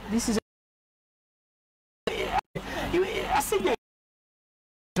corner. This is I think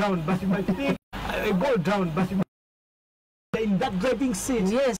down, but a ball down, but in that driving seat.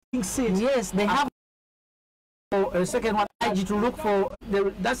 Yes, they have. For a second one, I need to look for.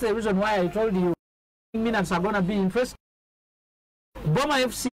 That's the reason why I told you minutes are gonna be interesting. Booma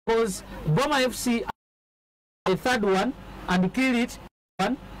FC was a third one and kill it.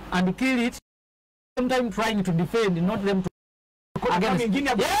 Sometime trying to defend, not them to against.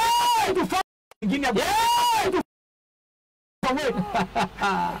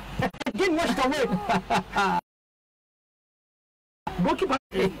 Goalkeeper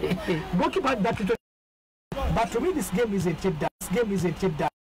that. But to me, this game isn't yet done.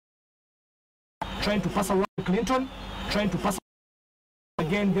 Trying to pass around Clinton,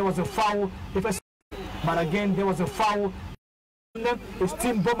 again there was a foul. But again there was a foul. It's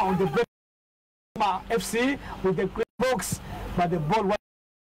Team Booma on the break. Booma FC with the great box, but the ball was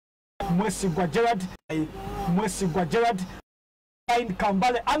Mwesigwa Gerard. Find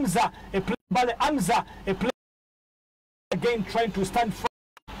Kambale Hamza, a play again trying to stand firm.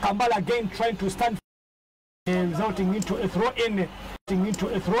 Kambale again trying to stand firm, resulting into a throw in.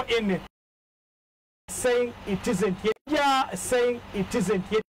 Saying it isn't yet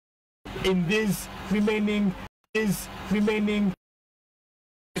in these remaining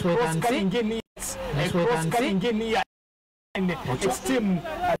cross-cutting years. And it's team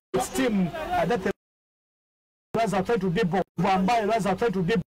that the Raza are trying to be Raza are trying to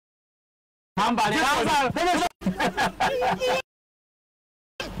be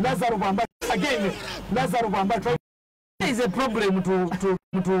again. There is a problem to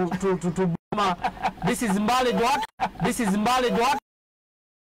Booma. This is Mbale Dwat.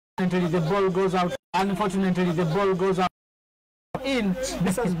 Unfortunately, the ball goes out. In.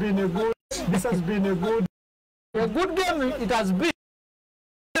 This has been a good game. It has been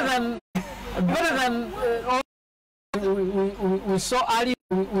better than we saw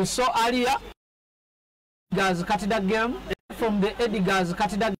earlier. Guys, Katida game from the Edgar's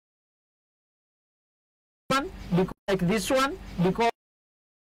Katida one, because like this one, because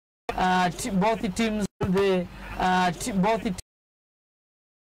both the teams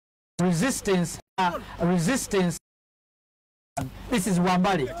resistance. This is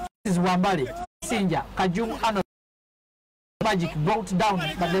Wambale. Asingya, Kajum Ano Magic brought down,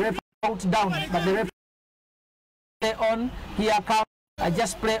 but the ref play on. Here come. I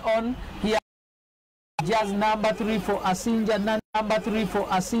just play on here. Just number 3 for Asingya. Number 3 for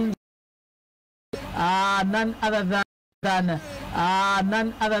Asingya. None other than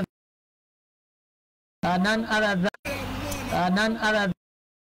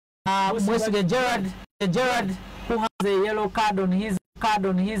Gerard, who has a yellow card on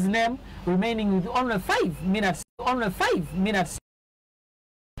his name, remaining with only 5 minutes.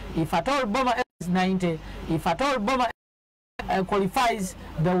 If at all Booma 90. If at all Booma qualifies,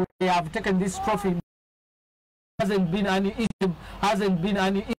 they have taken this trophy. Hasn't been any issue.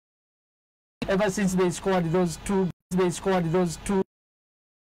 Ever since they scored those two.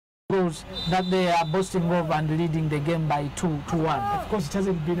 Goals that they are boasting of and leading the game by 2-1. Of course, it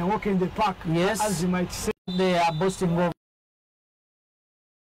hasn't been a walk in the park. Yes, as you might say. They are boasting of.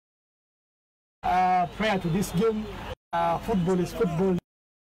 Prior to this game, football is football.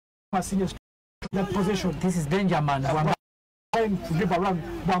 Senior that possession. This is danger, man. Trying to give around,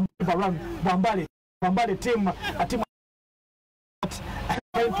 Bambale team, a team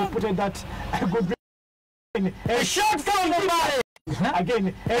trying to put in that good. A shot from Bambale.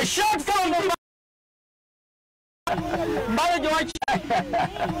 Again, a shot from Bambale.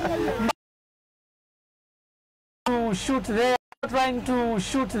 To shoot there, trying to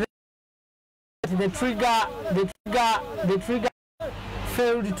shoot there. The trigger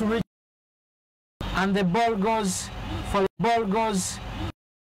failed to reach, and the ball goes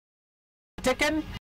taken.